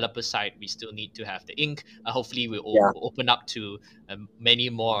the developer side, we still need to have the ink. Hopefully, we'll open up to many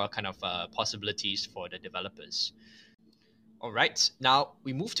more kind of possibilities for the developers. All right. Now,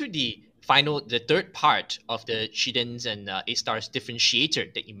 we move to the third part of the Shiden's and A-Star's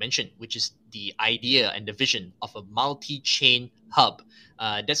differentiator that you mentioned, which is the idea and the vision of a multi-chain hub.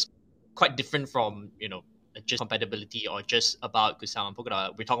 That's quite different from, just compatibility or just about Kusama and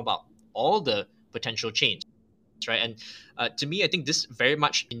Polkadot. We're talking about all the potential chains, right? And to me, I think this very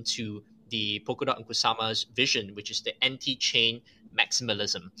much into the Polkadot and Kusama's vision, which is the anti-chain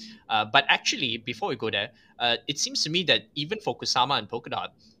maximalism. But actually, before we go there, it seems to me that even for Kusama and Polkadot,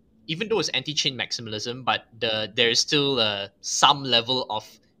 even though it's anti-chain maximalism, but there is still some level of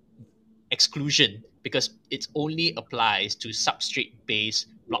exclusion because it only applies to substrate-based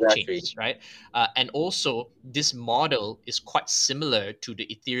blockchains, Exactly. right? And also, this model is quite similar to the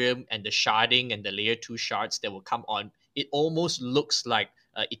Ethereum and the sharding and the layer 2 shards that will come on. It almost looks like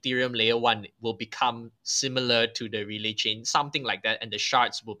Ethereum layer 1 will become similar to the relay chain, something like that, and the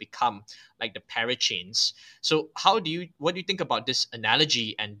shards will become like the parachains. So what do you think about this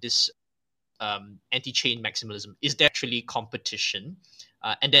analogy and this anti-chain maximalism? Is there actually competition?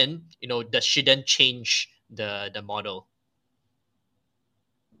 And then, does she then change the model?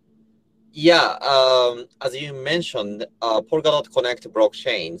 Yeah, as you mentioned, Polkadot Connect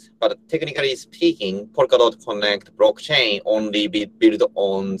blockchains, but technically speaking, Polkadot Connect blockchain only be built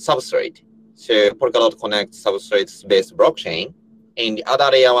on substrate. So Polkadot Connect substrate-based blockchain, and the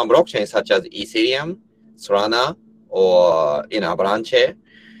other layer 1 blockchains such as Ethereum, Solana, or Avalanche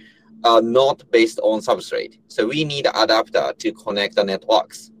are not based on substrate. So we need an adapter to connect the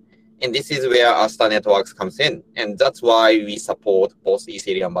networks. And this is where Asta Networks comes in. And that's why we support both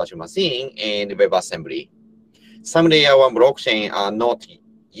Ethereum virtual machine and WebAssembly. Some layer 1 blockchain are not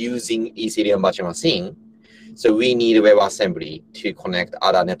using Ethereum virtual machine. So we need WebAssembly to connect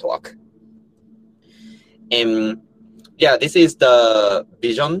other network. And yeah, this is the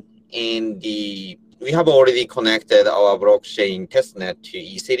vision. And we have already connected our blockchain testnet to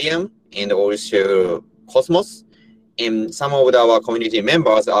Ethereum and also Cosmos. And some of our community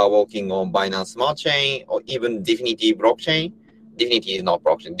members are working on Binance Smart Chain or even Dfinity blockchain. Dfinity is not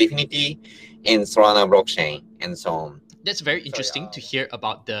blockchain. Dfinity and Solana blockchain and so on. That's very interesting to hear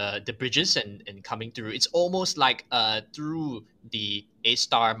about the bridges and coming through. It's almost like through the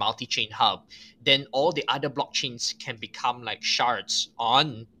A-Star multi-chain hub, then all the other blockchains can become like shards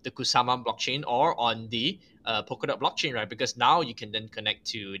on the Kusama blockchain or on the Polkadot blockchain, right? Because now you can then connect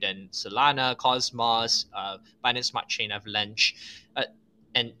to then Solana, Cosmos, Binance Smart Chain, Avalanche,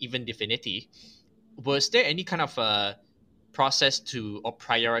 and even Dfinity. Was there any kind of process or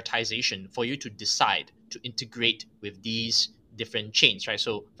prioritization for you to decide to integrate with these different chains, right?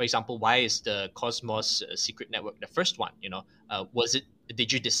 So, for example, why is the Cosmos secret network the first one?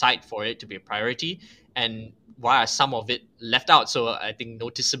 Did you decide for it to be a priority, and why are some of it left out? So I think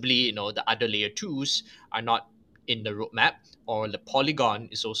noticeably, the other layer 2s are not in the roadmap, or the Polygon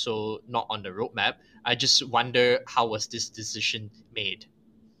is also not on the roadmap. I just wonder, how was this decision made?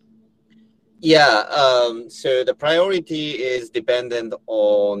 Yeah, so the priority is dependent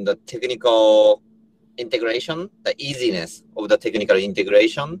on the technical integration, the easiness of the technical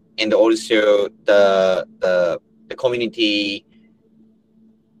integration, and also the community,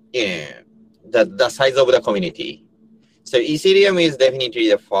 the size of the community. So Ethereum is definitely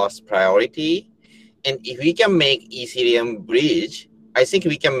the first priority. And if we can make Ethereum bridge, I think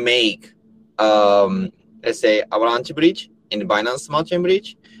we can make, let's say, Avalanche bridge and Binance Smart Chain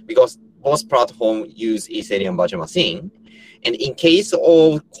bridge, because both platforms use Ethereum virtual machine. And in case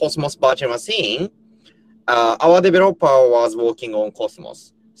of Cosmos virtual machine, our developer was working on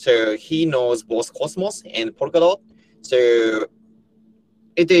Cosmos. So he knows both Cosmos and Polkadot. So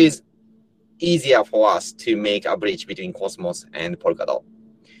it is easier for us to make a bridge between Cosmos and Polkadot.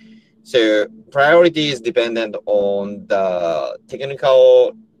 So priority is dependent on the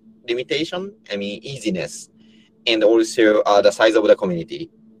technical limitation, easiness, and also the size of the community.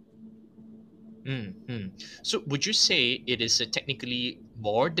 Mm-hmm. So would you say it is technically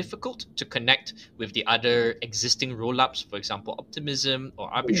more difficult to connect with the other existing rollups, for example, Optimism or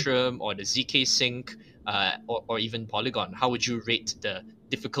Arbitrum or the ZK Sync or even Polygon? How would you rate the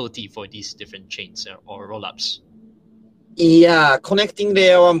difficulty for these different chains or rollups? Yeah, connecting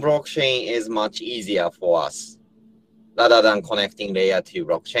layer 1 blockchain is much easier for us rather than connecting layer 2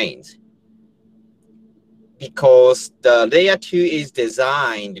 blockchains, because the layer 2 is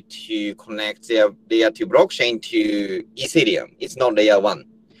designed to connect their layer 2 blockchain to Ethereum. It's not layer 1.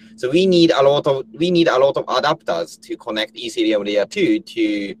 So we need a lot of adapters to connect Ethereum layer 2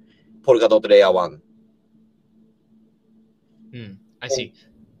 to Polkadot layer 1. I see.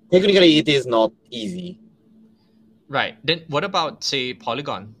 Technically, it is not easy. Right. Then what about, say,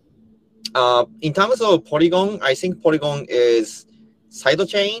 Polygon? In terms of Polygon, I think Polygon is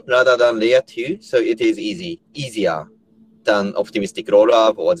sidechain rather than layer 2, so it is easier than Optimistic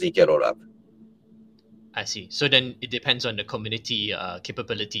rollup or ZK rollup. I see. So then it depends on the community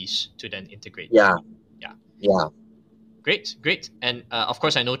capabilities to then integrate. Yeah. Great. And of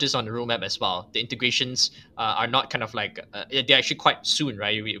course, I noticed on the roadmap as well, the integrations are not kind of like, they're actually quite soon,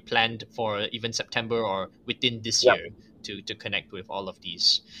 right? We planned for even September or within this year. to connect with all of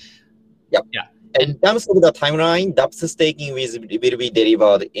these. Yep. Yeah. In terms of the timeline, dApps staking will be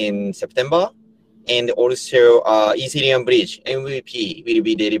delivered in September, and also Ethereum Bridge MVP will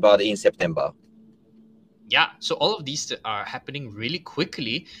be delivered in September. Yeah, so all of these are happening really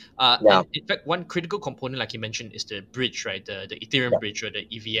quickly. Yeah. And in fact, one critical component, like you mentioned, is the bridge, right? The Ethereum bridge or the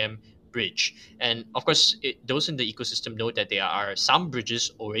EVM bridge. And of course, those in the ecosystem know that there are some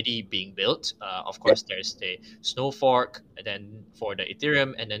bridges already being built. Of course, there's the Snow Fork, and then for the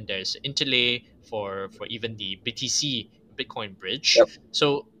Ethereum, and then there's Interlay for even the BTC Bitcoin bridge. Yep.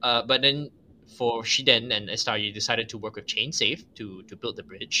 So, but then for Shiden and Star, you decided to work with ChainSafe to build the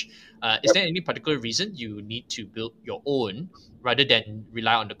bridge. Is there any particular reason you need to build your own rather than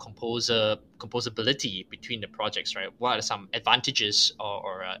rely on the composability between the projects, right? What are some advantages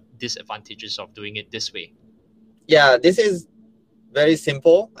or disadvantages of doing it this way? Yeah, this is very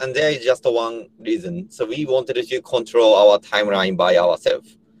simple, and there is just one reason. So we wanted to control our timeline by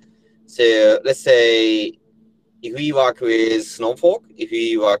ourselves. So let's say if we work with Snowfork, if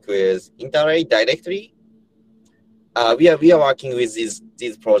we work with Interlay directly, we are working with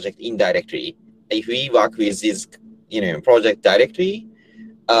this project indirectly. If we work with this project directly,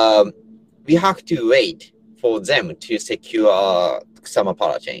 we have to wait for them to secure Kusama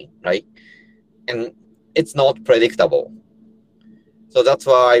parachain, right? And it's not predictable. So that's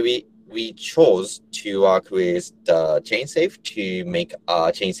why we chose to work with the ChainSafe to make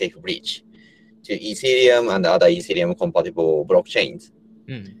a ChainSafe bridge to Ethereum and other Ethereum compatible blockchains.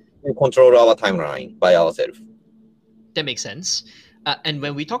 We control our timeline by ourselves. That makes sense. And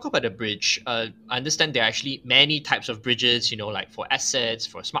when we talk about a bridge, I understand there are actually many types of bridges, like for assets,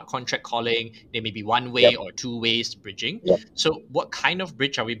 for smart contract calling, there may be one way or two ways bridging. So what kind of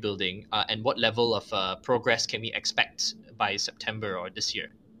bridge are we building and what level of progress can we expect by September or this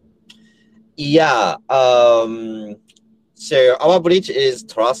year? Yeah. So our bridge is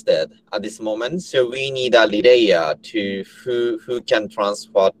trusted at this moment. So we need a relayer to who can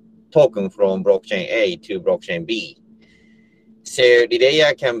transfer token from blockchain A to blockchain B. So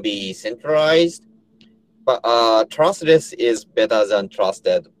relayer can be centralized, but trustless is better than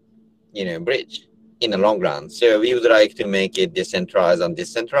trusted, bridge in the long run. So we would like to make it decentralized and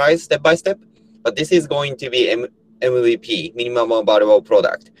decentralized step by step. But this is going to be MVP, minimum valuable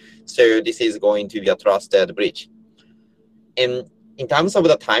product. So this is going to be a trusted bridge. And in terms of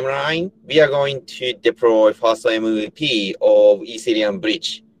the timeline, we are going to deploy first MVP of Ethereum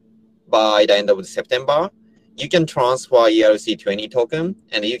bridge by the end of September. You can transfer ERC20 token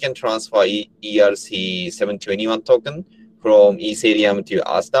and you can transfer ERC721 token from Ethereum to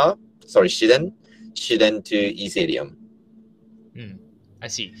Shiden to Ethereum. I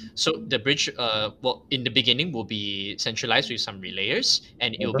see. So the bridge, in the beginning will be centralized with some relayers,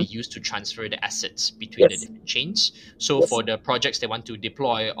 and it will be used to transfer the assets between the different chains. So for the projects they want to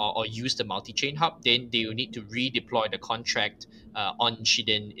deploy or use the multi-chain hub, then they will need to redeploy the contract on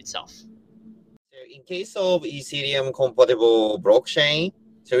Shiden itself. In case of Ethereum compatible blockchain,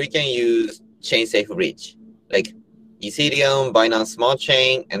 so we can use ChainSafe bridge, like Ethereum, Binance Smart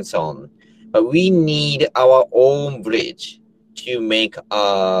Chain, and so on. But we need our own bridge to make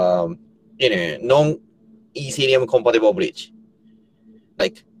non-Ethereum compatible bridge,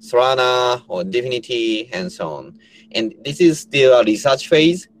 like Solana or Divinity and so on. And this is still a research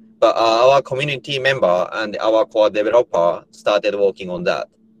phase, but our community member and our core developer started working on that.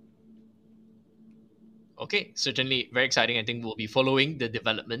 Okay, certainly very exciting. I think we'll be following the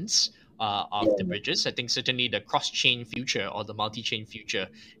developments of the bridges. I think certainly the cross-chain future or the multi-chain future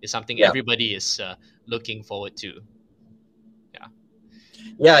is something everybody is looking forward to.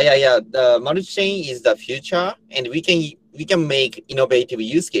 Yeah. The multi-chain is the future, and we can make innovative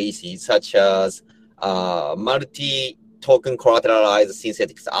use cases such as multi-token collateralized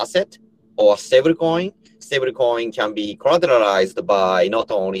synthetic asset or stablecoin. Stablecoin can be collateralized by not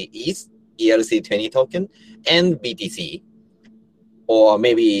only ETH, ERC20 token, and BTC, or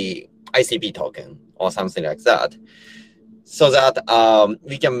maybe ICP token or something like that, so that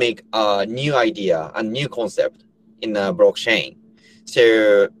we can make a new idea, a new concept in a blockchain.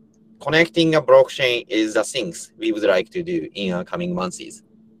 So connecting a blockchain is the things we would like to do in coming months.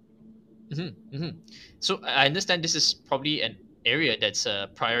 So I understand this is probably an area that's a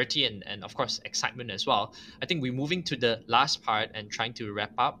priority and of course excitement as well. I think we're moving to the last part and trying to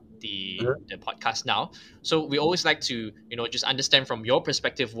wrap up the podcast now. So we always like to just understand from your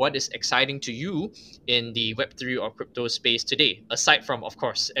perspective what is exciting to you in the Web3 or crypto space today, aside from of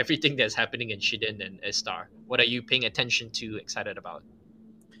course everything that's happening in Shiden and Star. What are you paying attention to, excited about?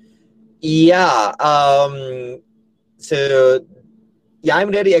 So I'm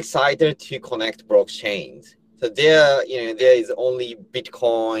really excited to connect blockchains. So there is only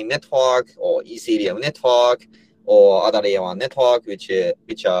Bitcoin network or Ethereum network or other layer one network which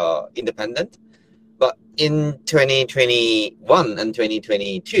are independent. But in 2021 and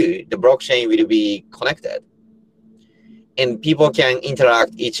 2022, the blockchain will be connected, and people can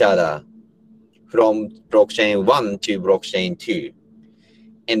interact each other from blockchain 1 to blockchain 2,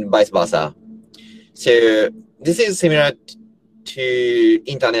 and vice versa. So this is similar to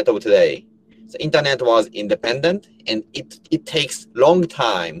internet of today. So internet was independent, and it takes long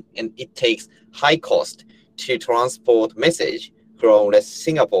time and it takes high cost to transport message from, let's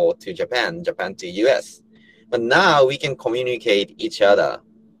say, Singapore to Japan, Japan to US. But now we can communicate each other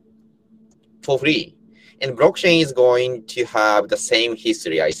for free. And blockchain is going to have the same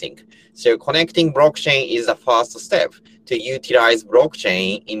history, I think. So connecting blockchain is the first step to utilize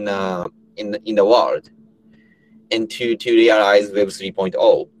blockchain in the world and to realize Web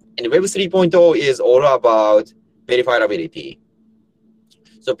 3.0. And Web 3.0 is all about verifiability.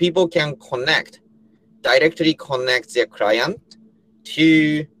 So people can directly connect their client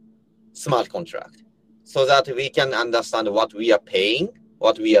to smart contract so that we can understand what we are paying,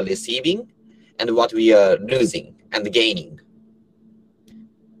 what we are receiving, and what we are losing and gaining.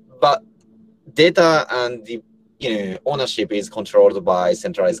 But data and the ownership is controlled by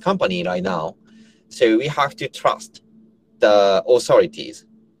centralized company right now. So we have to trust the authorities.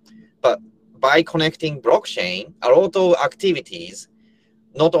 But by connecting blockchain, a lot of activities,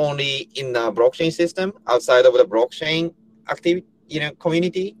 not only in the blockchain system, outside of the blockchain activity,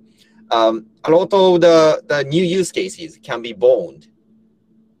 community, a lot of the new use cases can be born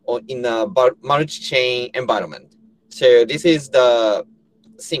in a multi-chain environment. So this is the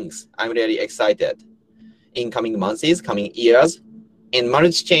things I'm really excited in coming months, coming years. And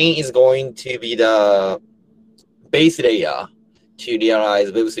multi-chain is going to be the base layer to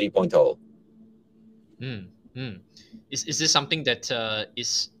realize Web 3.0. Is this something that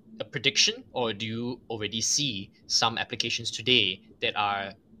is a prediction, or do you already see some applications today that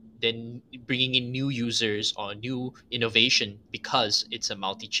are then bringing in new users or new innovation because it's a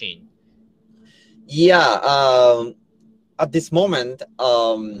multi-chain? Yeah, at this moment,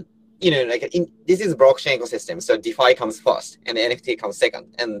 this is blockchain ecosystem. So DeFi comes first, and NFT comes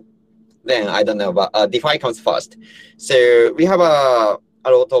second, and then I don't know, but DeFi comes first. So we have a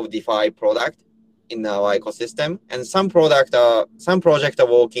lot of DeFi product in our ecosystem, and some projects are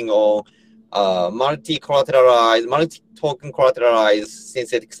working on multi-token collateralized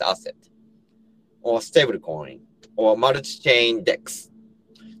synthetic asset, or stablecoin, or multi-chain DEX.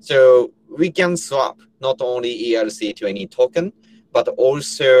 So we can swap not only ERC20 token, but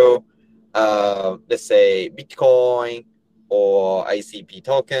also, let's say, Bitcoin or ICP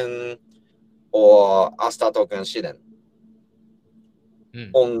token or Asta token Shiden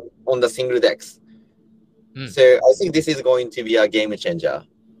on the single DEX. So I think this is going to be a game changer.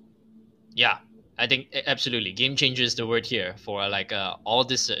 Yeah, I think absolutely. Game changer is the word here for all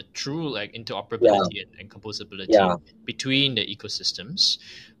this true interoperability and composability between the ecosystems.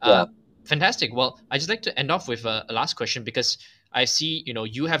 Fantastic. Well, I just like to end off with a last question, because I see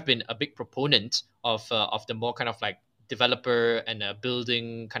you have been a big proponent of the more kind of developer and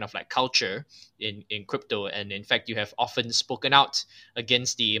building kind of culture in crypto, and in fact you have often spoken out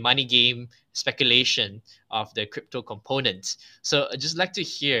against the money game speculation of the crypto components. So I'd just like to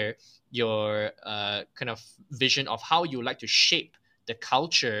hear your kind of vision of how you like to shape the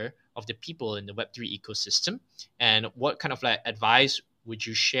culture of the people in the Web3 ecosystem, and what kind of advice would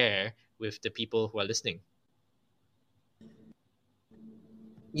you share with the people who are listening?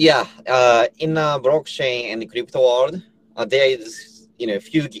 Yeah, in the blockchain and the crypto world, there is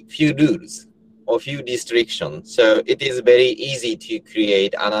few rules or few restrictions. So it is very easy to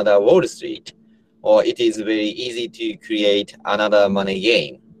create another Wall Street, or it is very easy to create another money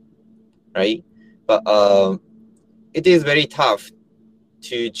game, right? But it is very tough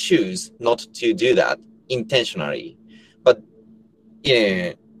to choose not to do that intentionally. But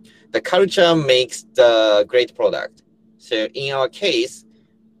the culture makes the great product. So in our case,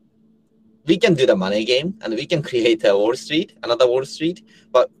 we can do the money game and we can create a Wall Street, another Wall Street,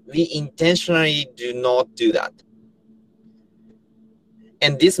 but we intentionally do not do that.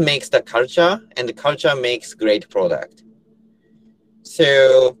 And this makes the culture, and the culture makes great product.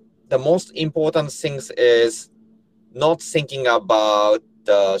 So the most important things is not thinking about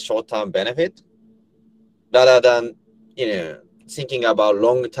the short-term benefit, rather than thinking about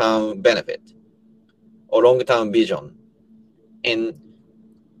long-term benefit or long-term vision. And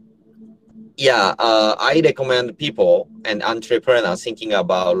I recommend people and entrepreneurs thinking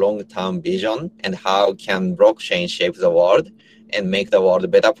about long-term vision and how can blockchain shape the world and make the world a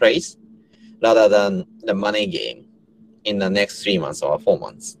better place, rather than the money game in the next 3 months or 4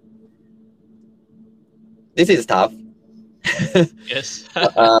 months. This is tough. Yes.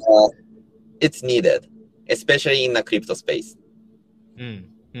 It's needed, especially in the crypto space.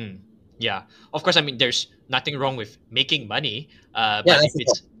 Yeah, of course. I mean, there's nothing wrong with making money, Yeah, but that's it.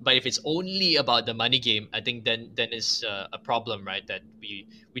 if it's only about the money game, I think then is a problem, right? That we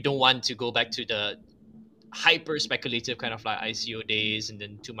don't want to go back to the hyper speculative kind of like ICO days, and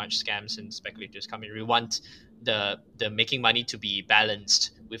then too much scams and speculators come in. We want the making money to be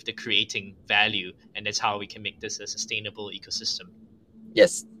balanced with the creating value, and that's how we can make this a sustainable ecosystem.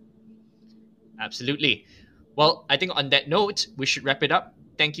 Yes. Absolutely. Well, I think on that note, we should wrap it up.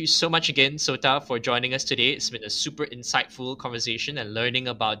 Thank you so much again, Sota, for joining us today. It's been a super insightful conversation and learning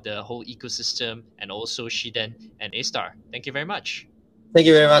about the whole ecosystem and also Shiden and A-Star. Thank you very much. Thank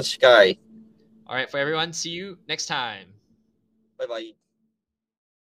you very much, Kai. All right, for everyone, see you next time. Bye-bye.